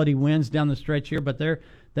quality wins down the stretch here. But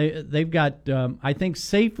they've got I think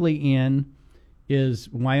safely in is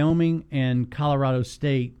Wyoming and Colorado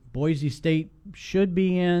State. Boise State should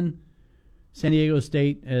be in. San Diego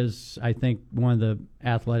State, as I think one of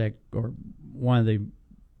the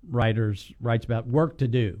writers writes about, work to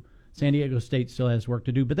do. San Diego State still has work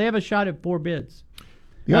to do, but they have a shot at 4 bids.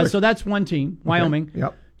 So that's one team, Wyoming. Okay.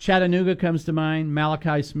 Yep. Chattanooga comes to mind.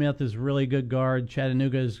 Malachi Smith is a really good guard.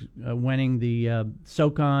 Chattanooga is winning the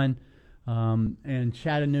SoCon. And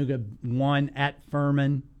Chattanooga won at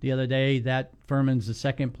Furman the other day. That Furman's the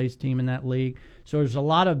second-place team in that league. So there's a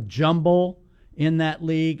lot of jumble in that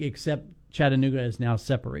league, except Chattanooga has now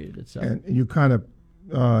separated itself. And you kind of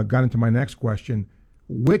got into my next question.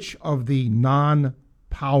 Which of the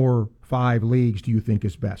non-Power 5 leagues do you think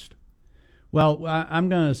is best? Well, I'm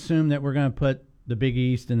going to assume that we're going to put the Big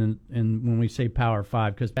East in when we say Power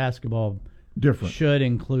 5, because basketball should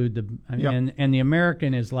include and the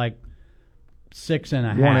American is like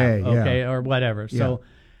 6.5, 1A, okay, or whatever. Yeah. So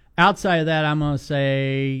outside of that, I'm going to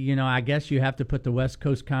say, I guess you have to put the West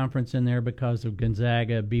Coast Conference in there because of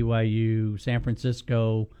Gonzaga, BYU, San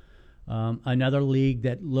Francisco, another league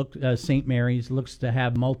that St. Mary's looks to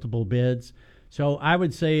have multiple bids. So I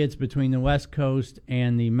would say it's between the West Coast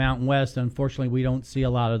and the Mountain West. Unfortunately, we don't see a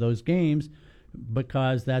lot of those games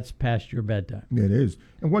because that's past your bedtime. It is.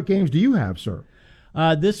 And what games do you have, sir?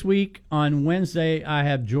 This week on Wednesday, I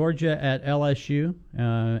have Georgia at LSU.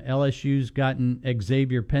 LSU's gotten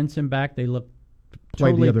Xavier Pinson back. They look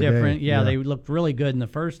totally different. Yeah, they looked really good in the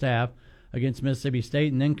first half against Mississippi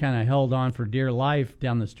State and then kind of held on for dear life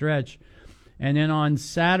down the stretch. And then on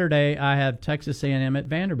Saturday, I have Texas A&M at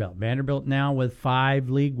Vanderbilt. Vanderbilt now with 5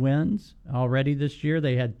 league wins already this year.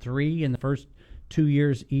 They had 3 in the first 2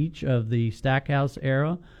 years each of the Stackhouse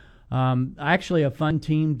era. Actually, a fun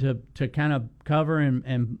team to kind of cover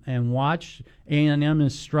and watch. A&M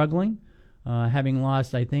is struggling, having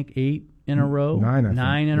lost, I think, 8 in a row. 9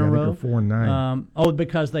 in a row. 4 and 9.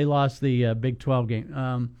 Because they lost the Big 12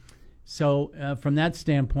 game. So from that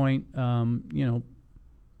standpoint,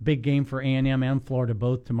 big game for A&M and Florida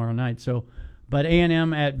both tomorrow night. So, but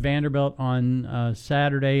A&M at Vanderbilt on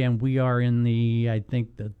Saturday, and we are in I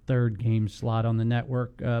think the 3rd game slot on the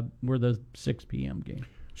network. We're the 6 p.m. game.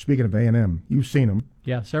 Speaking of A&M, you've seen them.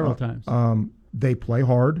 Yeah, several times. They play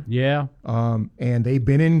hard. Yeah. And they've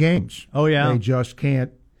been in games. Oh yeah. They just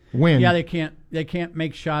can't win. Yeah, they can't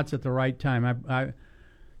make shots at the right time.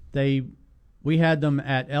 We had them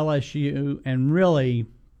at LSU and really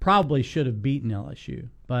probably should have beaten LSU,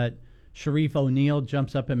 but Sharif O'Neal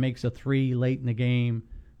jumps up and makes a 3 late in the game.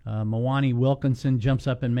 Mawani Wilkinson jumps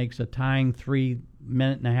up and makes a tying 3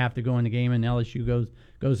 minute and a half to go in the game, and LSU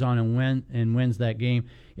goes on and wins that game.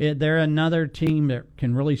 They're another team that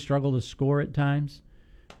can really struggle to score at times.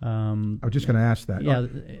 I was just going to ask that. Yeah,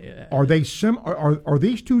 are they are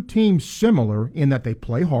these two teams similar in that they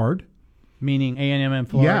play hard? Meaning A&M and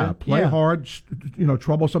Florida? Yeah, play hard,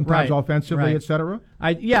 trouble sometimes offensively, et cetera.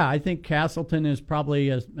 I think Castleton is probably,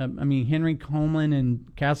 Henry Coleman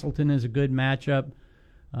and Castleton is a good matchup.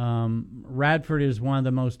 Radford is one of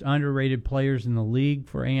the most underrated players in the league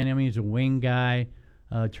for A&M. He's a wing guy,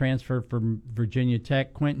 transferred from Virginia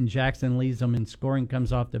Tech. Quentin Jackson leads them in scoring,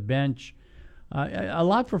 comes off the bench. A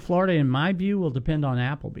lot for Florida, in my view, will depend on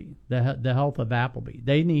Appleby, the health of Appleby.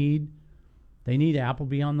 They need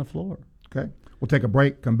Appleby on the floor. Okay. We'll take a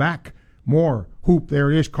break, come back. More hoop. There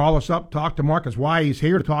it is. Call us up. Talk to Marcus Why. He's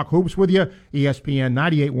here to talk hoops with you. ESPN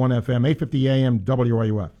 98.1 FM, 850 AM,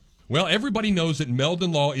 WRUF. Well, everybody knows that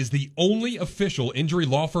Meldon Law is the only official injury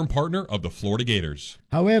law firm partner of the Florida Gators.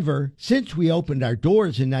 However, since we opened our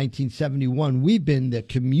doors in 1971, we've been the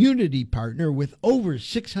community partner with over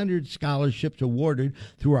 600 scholarships awarded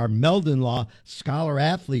through our Meldon Law Scholar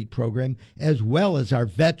Athlete program, as well as our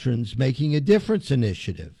Veterans Making a Difference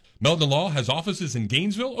initiative. Meldon Law has offices in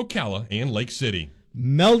Gainesville, Ocala, and Lake City.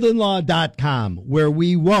 MeldonLaw.com, where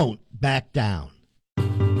we won't back down.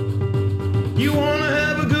 You wanna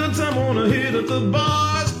have a good time, wanna hit at the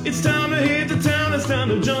bars. It's time to hit the town, it's time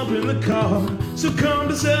to jump in the car. So come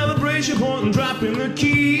to Celebration Point and drop in the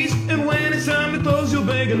keys. And when it's time to close, you'll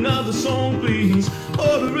beg another song, please.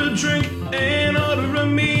 Order a drink and order a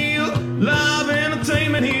meal. Live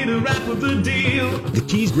entertainment here to wrap up the deal. The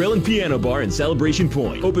Keys Grill and Piano Bar in Celebration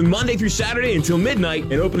Point. Open Monday through Saturday until midnight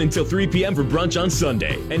and open until 3 p.m. for brunch on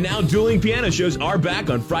Sunday. And now dueling piano shows are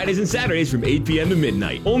back on Fridays and Saturdays from 8 p.m. to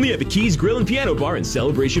midnight. Only at the Keys Grill and Piano Bar in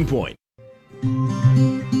Celebration Point.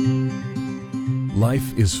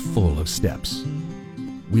 Life is full of steps.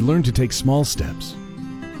 We learn to take small steps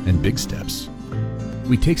and big steps.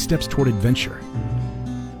 We take steps toward adventure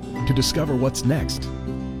to discover what's next.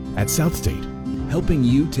 At South State, helping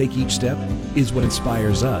you take each step is what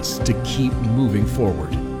inspires us to keep moving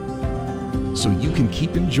forward, so you can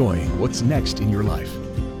keep enjoying what's next in your life.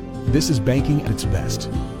 This is banking at its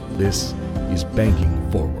best. This is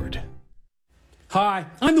banking forward. Hi,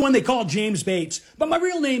 I'm the one they call James Bates, but my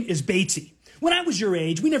real name is Batesy. When I was your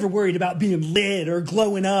age, we never worried about being lit or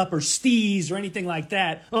glowing up or steez or anything like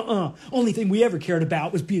that. Only thing we ever cared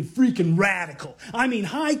about was being freaking radical. I mean,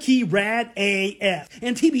 high-key rad AF.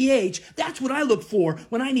 And TBH, that's what I look for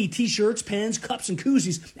when I need t-shirts, pens, cups, and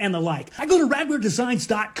koozies, and the like. I go to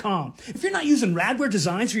radwaredesigns.com. If you're not using Radware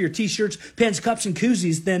Designs for your t-shirts, pens, cups, and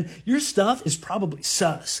koozies, then your stuff is probably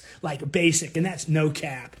sus, like basic, and that's no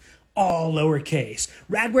cap. All lowercase.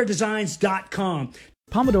 Radwaredesigns.com.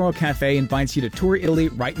 Pomodoro Cafe invites you to tour Italy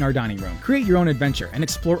right in our dining room. Create your own adventure and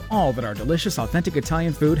explore all that our delicious, authentic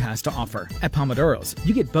Italian food has to offer. At Pomodoro's,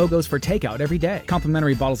 you get BOGOs for takeout every day,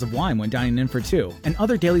 complimentary bottles of wine when dining in for two, and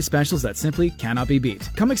other daily specials that simply cannot be beat.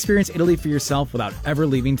 Come experience Italy for yourself without ever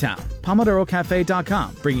leaving town.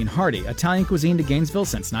 PomodoroCafe.com, bringing hearty Italian cuisine to Gainesville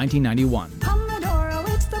since 1991.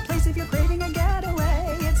 Pomodoro, it's the place if you're craving a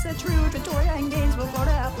getaway. It's a true Victoria in Gainesville,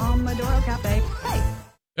 Florida. Pomodoro Cafe. Hey!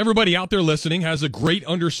 Everybody out there listening has a great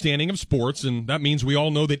understanding of sports, and that means we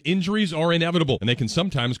all know that injuries are inevitable, and they can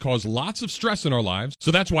sometimes cause lots of stress in our lives.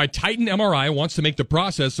 So that's why Titan MRI wants to make the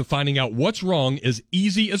process of finding out what's wrong as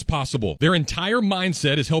easy as possible. Their entire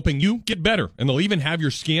mindset is helping you get better, and they'll even have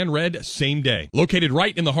your scan read same day. Located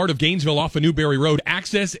right in the heart of Gainesville off of Newberry Road,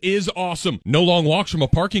 access is awesome. No long walks from a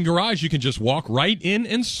parking garage. You can just walk right in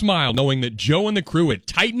and smile, knowing that Joe and the crew at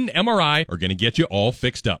Titan MRI are going to get you all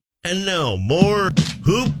fixed up. And now, more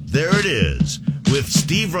Hoop There It Is with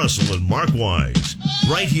Steve Russell and Mark Wise,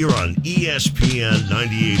 right here on ESPN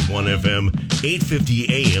 98.1 FM,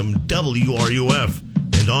 850 AM, WRUF,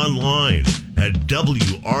 and online at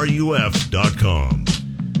WRUF.com.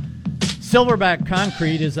 Silverback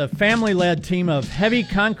Concrete is a family-led team of heavy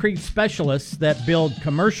concrete specialists that build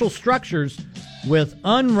commercial structures with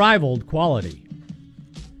unrivaled quality.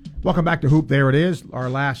 Welcome back to Hoop. There it is. Our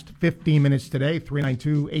last 15 minutes today,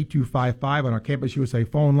 392-8255 on our Campus USA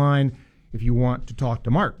phone line if you want to talk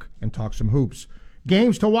to Mark and talk some hoops.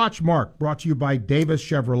 Games to watch, Mark, brought to you by Davis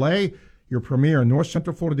Chevrolet, your premier North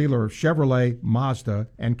Central Florida dealer of Chevrolet, Mazda,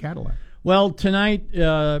 and Cadillac. Well, tonight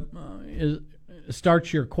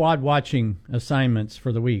starts your quad watching assignments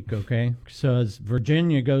for the week, okay? So as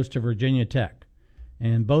Virginia goes to Virginia Tech.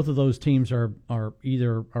 And both of those teams are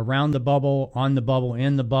either around the bubble, on the bubble,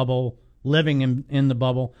 in the bubble, living in the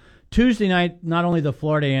bubble. Tuesday night, not only the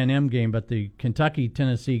Florida A&M game, but the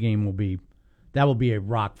Kentucky-Tennessee game will be a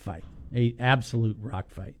rock fight, a absolute rock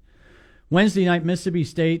fight. Wednesday night, Mississippi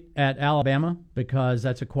State at Alabama, because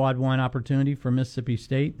that's a quad one opportunity for Mississippi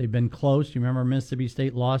State. They've been close. You remember Mississippi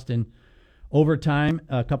State lost in overtime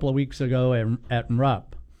a couple of weeks ago at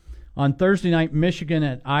Rupp. On Thursday night, Michigan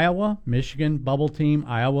at Iowa. Michigan, bubble team.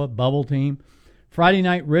 Iowa, bubble team. Friday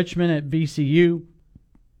night, Richmond at VCU.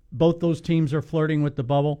 Both those teams are flirting with the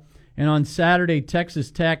bubble. And on Saturday,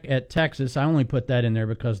 Texas Tech at Texas. I only put that in there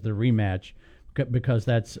because of the rematch, because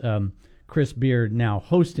that's Chris Beard now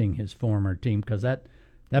hosting his former team, because that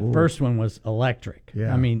first one was electric.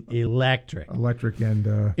 Yeah. I mean, electric. Electric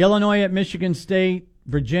and Illinois at Michigan State,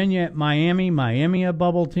 Virginia at Miami, Miami a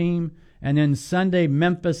bubble team, and then Sunday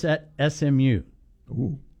Memphis at SMU.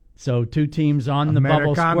 Ooh. So two teams on the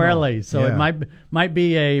bubble Americano. squarely. So Yeah. it might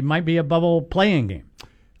be a bubble playing game.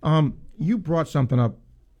 You brought something up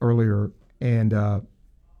earlier, and a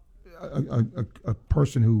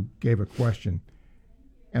person who gave a question.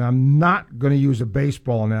 And I'm not going to use a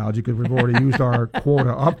baseball analogy because we've already used our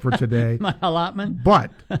quota up for today. My allotment. But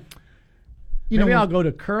maybe I'll go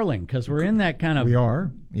to curling, because we're in that kind of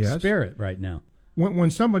spirit right now. When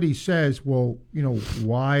somebody says, "Well,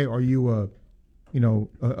 why are you a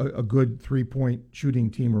good 3-point shooting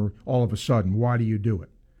team, or all of a sudden, why do you do it?"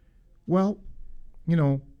 Well,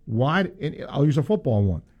 why? And I'll use a football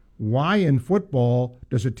one. Why in football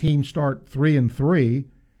does a team start 3-3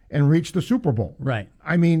 and reach the Super Bowl? Right.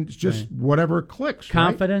 I mean, it's just whatever clicks.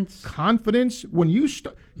 Confidence. Right? Confidence. When you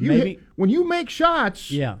when you make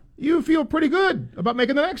shots, you feel pretty good about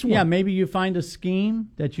making the next one. Yeah, maybe you find a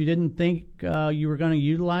scheme that you didn't think you were going to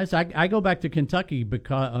utilize. I go back to Kentucky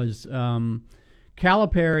because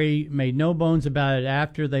Calipari made no bones about it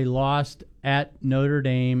after they lost at Notre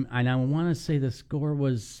Dame, and I want to say the score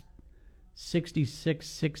was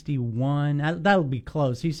 66-61. That'll be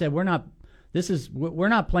close. He said, we're not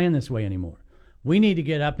playing this way anymore. We need to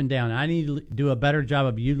get up and down. I need to do a better job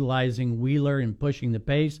of utilizing Wheeler and pushing the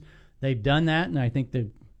pace. They've done that, and I think the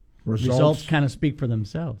results kind of speak for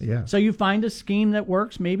themselves. Yeah. So you find a scheme that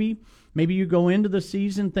works. Maybe you go into the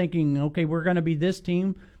season thinking, okay, we're going to be this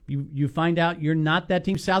team. You find out you're not that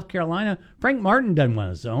team. South Carolina, Frank Martin doesn't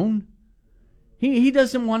want to zone. He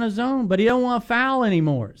doesn't want to zone, but he don't want to foul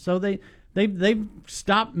anymore. So they've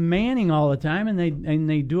stopped manning all the time, and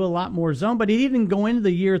they do a lot more zone. But he didn't go into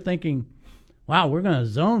the year thinking, wow, we're going to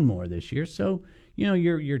zone more this year. So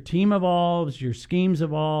your team evolves, your schemes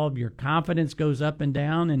evolve, your confidence goes up and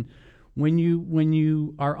down, and when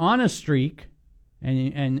you are on a streak,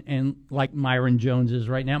 and like Myron Jones is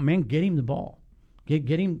right now, man, get him the ball, get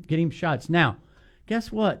him shots. Now,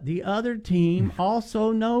 guess what? The other team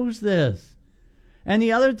also knows this. And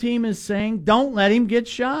the other team is saying, don't let him get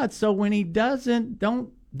shots. So when he doesn't,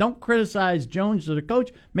 don't criticize Jones or the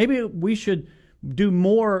coach. Maybe we should do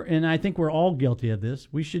more, and I think we're all guilty of this.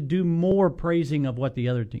 We should do more praising of what the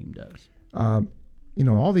other team does. All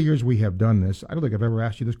the years we have done this, I don't think I've ever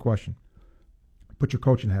asked you this question. Put your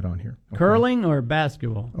coaching hat on here. Okay? Curling or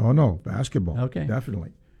basketball? Oh, no, basketball. Okay.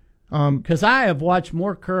 Definitely. Because I have watched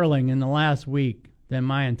more curling in the last week than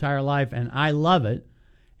my entire life, and I love it.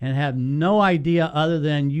 And have no idea other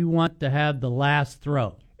than you want to have the last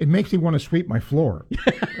throw. It makes me want to sweep my floor.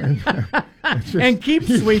 And keep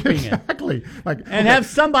sweeping exactly. And have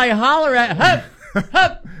somebody holler at, hup,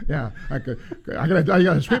 hup. Yeah, I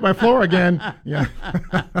gotta sweep my floor again. Yeah.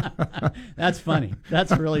 That's funny.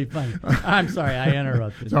 That's really funny. I'm sorry, I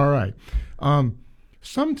interrupted. It's all right.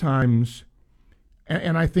 Sometimes,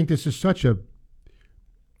 and I think this is such a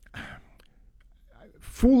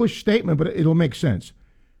foolish statement, but it'll make sense.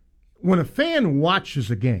 When a fan watches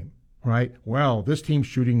a game, right? Well, this team's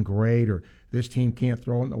shooting great, or this team can't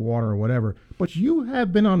throw it in the water, or whatever. But you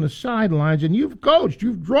have been on the sidelines and you've coached,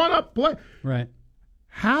 you've drawn up play. Right.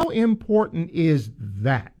 How important is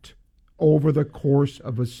that over the course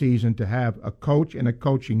of a season to have a coach and a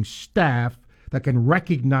coaching staff that can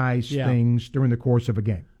recognize things during the course of a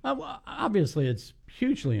game? Well, obviously, it's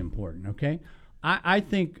hugely important. Okay, I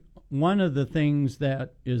think. One of the things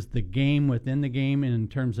that is the game within the game in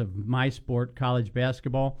terms of my sport, college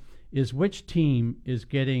basketball, is which team is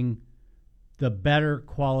getting the better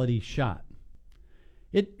quality shot.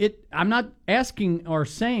 I'm not asking or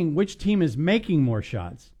saying which team is making more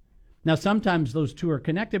shots. Now, sometimes those two are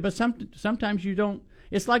connected, but sometimes you don't.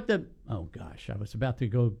 It's like I was about to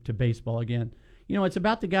go to baseball again. It's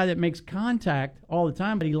about the guy that makes contact all the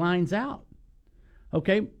time, but he lines out.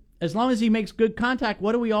 Okay? As long as he makes good contact,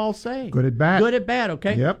 what do we all say? Good at bat. Good at bat,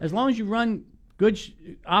 okay? Yep. As long as you run good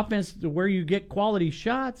offense to where you get quality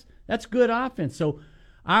shots, that's good offense. So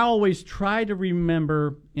I always try to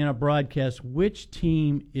remember in a broadcast which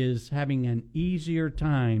team is having an easier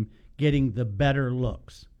time getting the better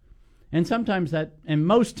looks. And sometimes that, and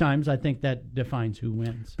most times, I think that defines who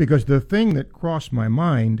wins. Because the thing that crossed my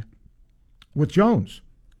mind with Jones,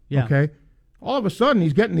 Yeah. okay, all of a sudden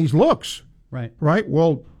he's getting these looks. Right. Right?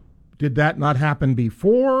 Well, did that not happen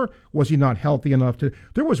before? Was he not healthy enough to?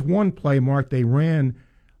 There was one play, Mark, they ran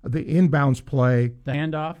the inbounds play. The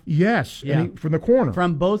handoff? Yes, Yeah. from the corner.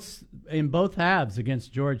 In both halves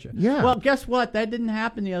against Georgia. Yeah. Well, guess what? That didn't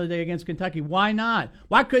happen the other day against Kentucky. Why not?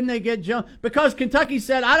 Why couldn't they get Jones? Because Kentucky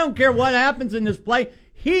said, I don't care what happens in this play.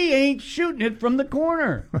 He ain't shooting it from the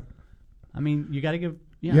corner. I mean, you got to give.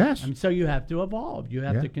 Yeah. Yes. I mean, so you have to evolve. You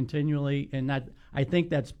have Yeah. to continually, and that I think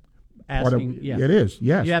that's Part of- asking. Yeah. It is,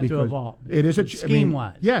 yes. You have to because evolve. It is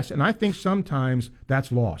scheme-wise. Yes, and I think sometimes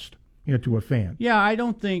that's lost, to a fan. Yeah, I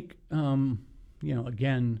don't think,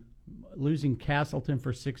 again, losing Castleton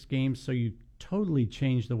for 6 games, so you totally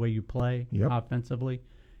change the way you play offensively.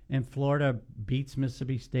 And Florida beats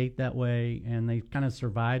Mississippi State that way, and they kind of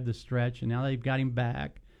survived the stretch, and now they've got him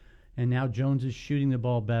back. And now Jones is shooting the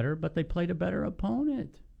ball better, but they played a better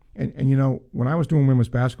opponent. And when I was doing women's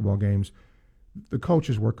basketball games, the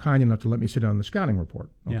coaches were kind enough to let me sit on the scouting report.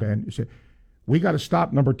 Okay, Yeah. and you said, we got to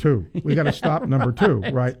stop number 2. We got to stop number 2,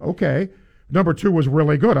 right? Okay. Number 2 was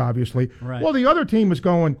really good, obviously. Right. Well, the other team was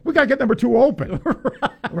going, we got to get number 2 open.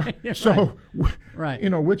 Right. So, Right.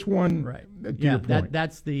 Which one? Right. To Yeah, your point.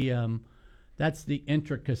 that's the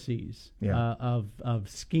intricacies Yeah. of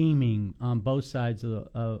scheming on both sides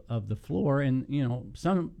of the floor, and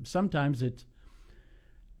sometimes it's,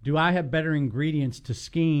 do I have better ingredients to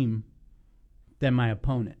scheme than my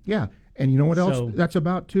opponent? Yeah, and you know what else So- that's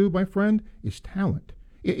about too, my friend, is talent.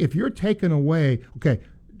 If you're taking away, okay,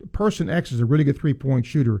 person X is a really good 3-point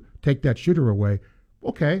shooter, take that shooter away.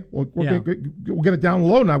 Okay, well, we'll get it down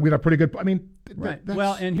low now. We got a pretty good. I mean, Right. that's,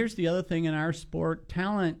 Well, and here's the other thing in our sport: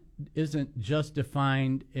 talent isn't just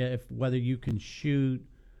defined if whether you can shoot,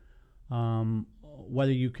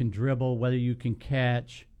 whether you can dribble, whether you can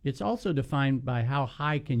catch. It's also defined by how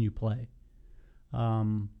high can you play.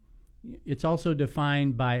 It's also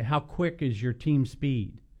defined by how quick is your team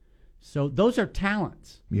speed. So those are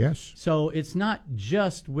talents. Yes. So it's not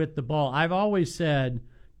just with the ball. I've always said,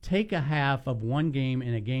 take a half of one game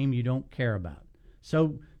in a game you don't care about.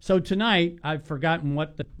 So tonight, I've forgotten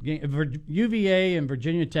what the game, UVA and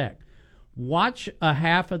Virginia Tech. Watch a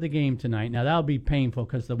half of the game tonight. Now, that'll be painful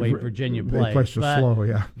because the way Virginia plays. They play so but slow,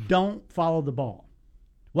 yeah. Don't follow the ball.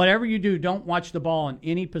 Whatever you do, don't watch the ball in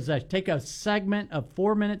any possession. Take a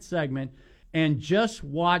 4-minute segment, and just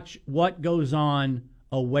watch what goes on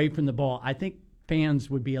away from the ball. I think fans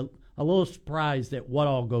would be a little surprised at what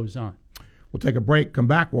all goes on. We'll take a break, come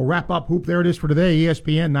back. We'll wrap up Hoop. There it is for today.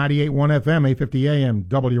 ESPN 98.1 FM, 850 AM,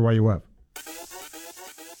 WYUF.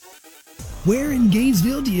 Where in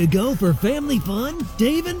Gainesville do you go for family fun?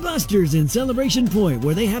 Dave & Buster's in Celebration Point,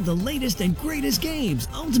 where they have the latest and greatest games,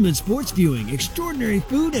 ultimate sports viewing, extraordinary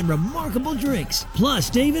food, and remarkable drinks. Plus,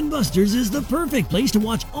 Dave & Buster's is the perfect place to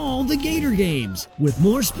watch all the Gator games. With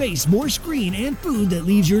more space, more screen, and food that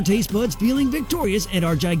leaves your taste buds feeling victorious at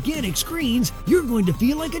our gigantic screens, you're going to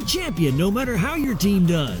feel like a champion no matter how your team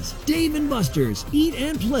does. Dave & Buster's, eat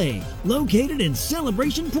and play, located in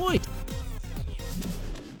Celebration Point.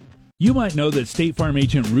 You might know that State Farm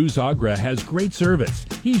agent Ruz Agra has great service.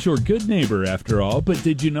 He's your good neighbor after all, but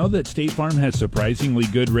did you know that State Farm has surprisingly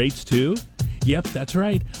good rates too? Yep, that's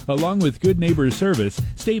right. Along with good neighbor service,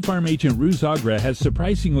 State Farm agent Ruz Agra has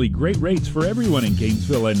surprisingly great rates for everyone in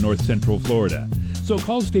Gainesville and North Central Florida. So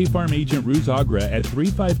call State Farm agent Ruz Agra at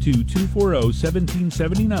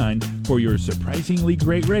 352-240-1779 for your surprisingly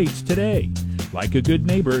great rates today. Like a good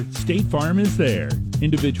neighbor, State Farm is there.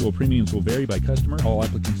 Individual premiums will vary by customer. All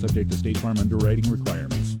applicants subject to State Farm underwriting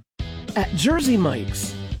requirements. At Jersey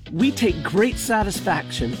Mike's, we take great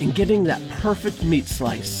satisfaction in getting that perfect meat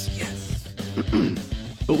slice. Yes.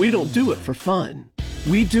 But we don't do it for fun.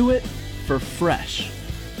 We do it for fresh.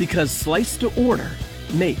 Because slice to order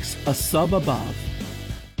makes a sub above.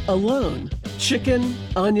 Alone, chicken,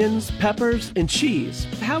 onions, peppers, and cheese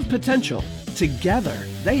have potential. Together,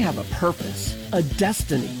 they have a purpose, a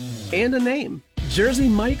destiny, and a name. Jersey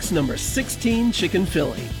Mike's number 16 Chicken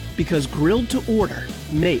Philly, because grilled to order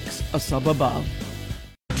makes a sub above.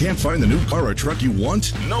 Can't find the new car or truck you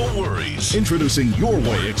want? No worries. Introducing Your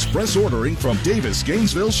Way Express Ordering from Davis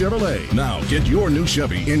Gainesville Chevrolet. Now get your new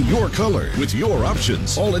Chevy in your color with your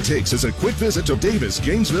options. All it takes is a quick visit to Davis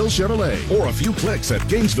Gainesville Chevrolet or a few clicks at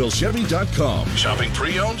GainesvilleChevy.com. Shopping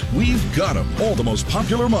pre-owned? We've got them. All the most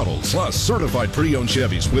popular models, plus certified pre-owned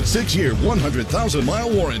Chevys with 6-year, 100,000-mile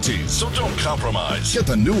warranties. So don't compromise. Get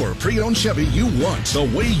the newer pre-owned Chevy you want,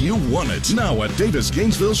 the way you want it. Now at Davis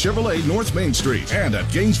Gainesville Chevrolet North Main Street and at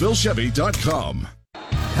GainesvilleChevy.com.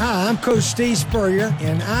 Hi, I'm Coach Steve Spurrier,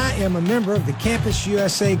 and I am a member of the Campus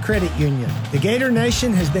USA Credit Union. The Gator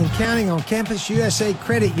Nation has been counting on Campus USA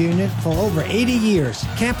Credit Union for over 80 years.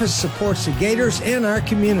 Campus supports the Gators and our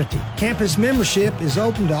community. Campus membership is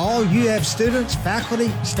open to all UF students,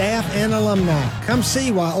 faculty, staff, and alumni. Come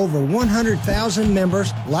see why over 100,000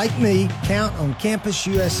 members like me count on Campus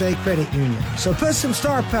USA Credit Union. So put some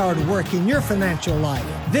star power to work in your financial life.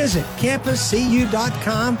 Visit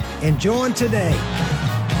campuscu.com and join today.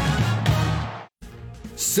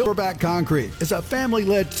 Silverback Concrete is a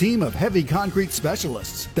family-led team of heavy concrete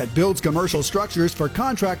specialists that builds commercial structures for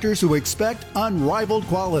contractors who expect unrivaled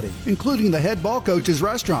quality, including the head ball coach's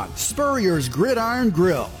restaurant, Spurrier's Gridiron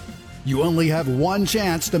Grill. You only have one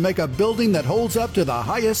chance to make a building that holds up to the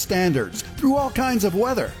highest standards through all kinds of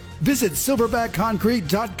weather. Visit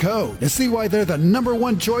silverbackconcrete.co to see why they're the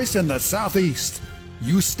 #1 choice in the Southeast.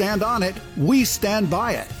 You stand on it, we stand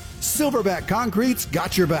by it. Silverback Concrete's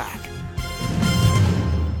got your back.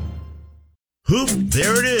 Hoop,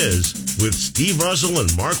 there it is, with Steve Russell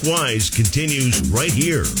and Mark Wise continues right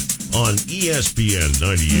here on ESPN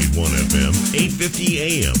 98.1 FM, 850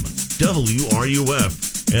 AM,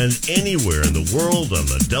 WRUF, and anywhere in the world on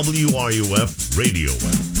the WRUF radio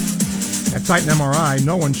app. At Titan MRI,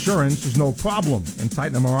 no insurance is no problem, and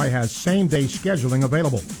Titan MRI has same-day scheduling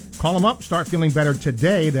available. Call them up, start feeling better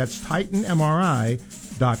today. That's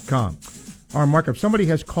TitanMRI.com. All right, Mark, if somebody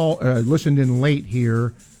has listened in late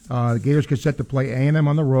here, the Gators get set to play A&M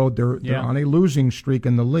on the road. They're on a losing streak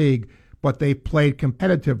in the league, but they played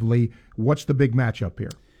competitively. What's the big matchup here?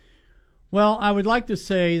 Well, I would like to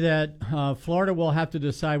say that Florida will have to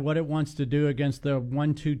decide what it wants to do against the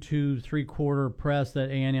 1-2-2 3-quarter press that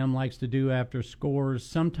A&M likes to do after scores.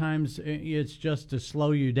 Sometimes it's just to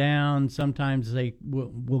slow you down. Sometimes they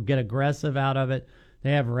will get aggressive out of it.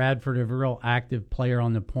 They have Radford, a real active player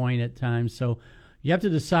on the point at times. So you have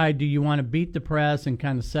to decide, do you want to beat the press and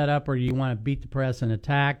kind of set up, or do you want to beat the press and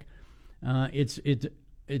attack? It's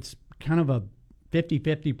kind of a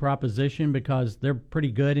 50-50 proposition because they're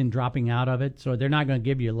pretty good in dropping out of it, so they're not going to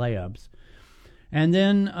give you layups. And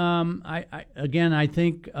then, I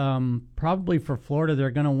think probably for Florida,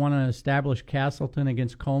 they're going to want to establish Castleton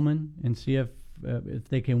against Coleman and see if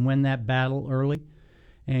they can win that battle early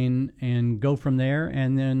and go from there.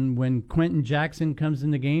 And then when Quentin Jackson comes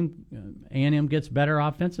in the game, A&M gets better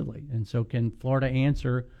offensively, and so can Florida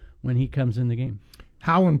answer when he comes in the game.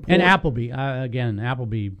 How important? And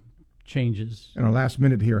Appleby changes. In our last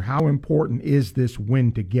minute here, how important is this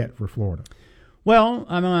win to get for Florida? Well,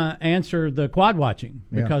 I'm going to answer the quad watching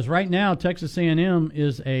because right now Texas A&M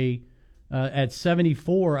is at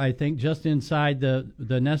 74, I think, just inside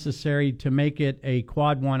the necessary to make it a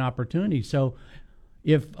quad one opportunity. So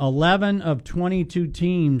if 11 of 22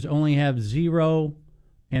 teams only have 0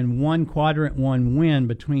 and 1 quadrant 1 win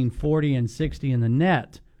between 40 and 60 in the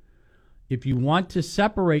net, if you want to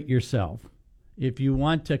separate yourself, if you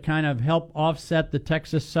want to kind of help offset the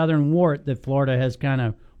Texas Southern wart that Florida has kind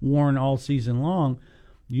of worn all season long,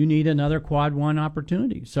 you need another quad one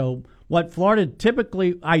opportunity. So what Florida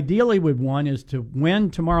ideally would want is to win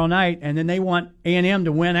tomorrow night, and then they want A&M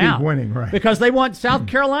to win out. Keep winning, right. Because they want South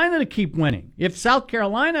Carolina to keep winning. If South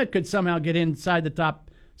Carolina could somehow get inside the top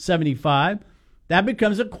 75, that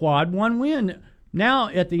becomes a quad one win. Now,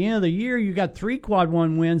 at the end of the year, you got 3 quad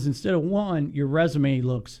one wins instead of 1. Your resume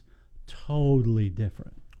looks totally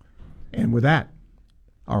different. And with that,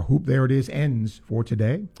 our Hoop There It Is ends for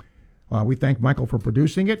today. We thank Michael for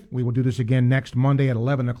producing it. We will do this again next Monday at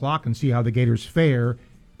 11 o'clock and see how the Gators fare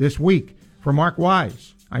this week. For Mark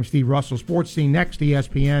Wise, I'm Steve Russell. Sports Scene next,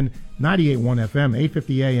 ESPN 98.1 FM,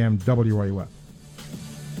 850 AM, WRUF.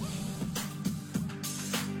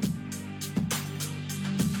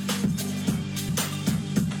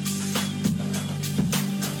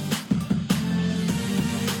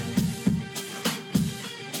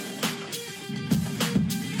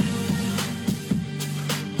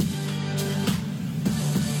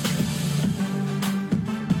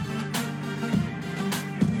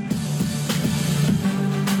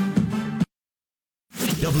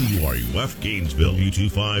 WRUF Gainesville,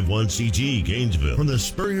 U251CG Gainesville, from the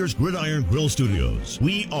Spurrier's Gridiron Grill Studios.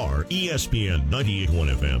 We are ESPN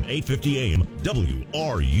 98.1 FM, 850 AM,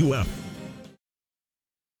 WRUF.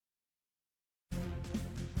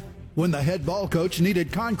 When the head ball coach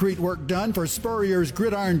needed concrete work done for Spurrier's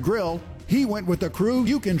Gridiron Grill, he went with the crew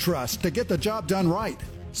you can trust to get the job done right.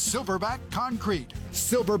 Silverback Concrete.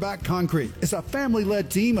 Silverback Concrete is a family-led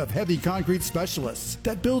team of heavy concrete specialists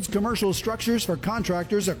that builds commercial structures for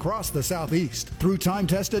contractors across the Southeast. Through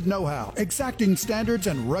time-tested know-how, exacting standards,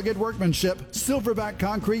 and rugged workmanship, Silverback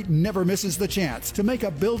Concrete never misses the chance to make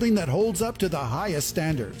a building that holds up to the highest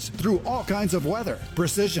standards through all kinds of weather,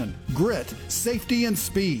 precision, grit, safety, and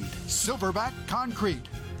speed. Silverback Concrete.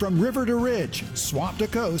 From river to ridge, swamp to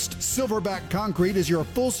coast, Silverback Concrete is your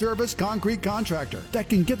full-service concrete contractor that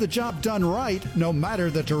can get the job done right no matter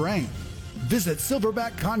the terrain. Visit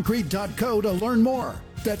silverbackconcrete.co to learn more.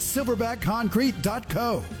 That's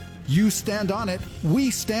silverbackconcrete.co. You stand on it, we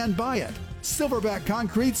stand by it. Silverback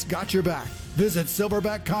Concrete's got your back. Visit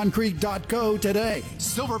silverbackconcrete.co today.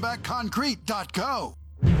 silverbackconcrete.co.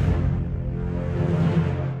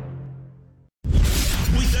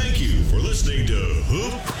 We thank you for listening to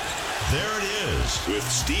Hoop. There it is with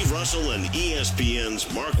Steve Russell and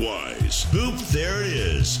ESPN's Mark Wise. Hoop, there it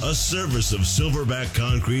is. A service of Silverback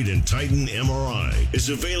Concrete and Titan MRI is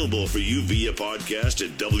available for you via podcast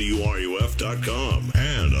at WRUF.com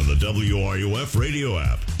and on the WRUF radio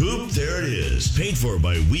app. Hoop, there it is. Paid for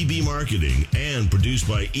by Weeby Marketing and produced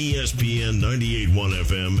by ESPN 98.1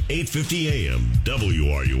 FM, 850 AM,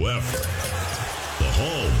 WRUF. The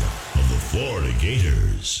home of the Florida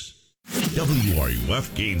Gators.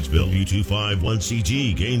 WRUF Gainesville,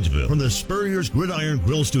 U251CG Gainesville. From the Spurrier's Gridiron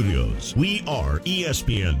Grill Studios, we are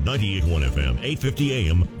ESPN 98.1 FM, 850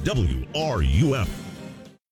 AM, WRUF.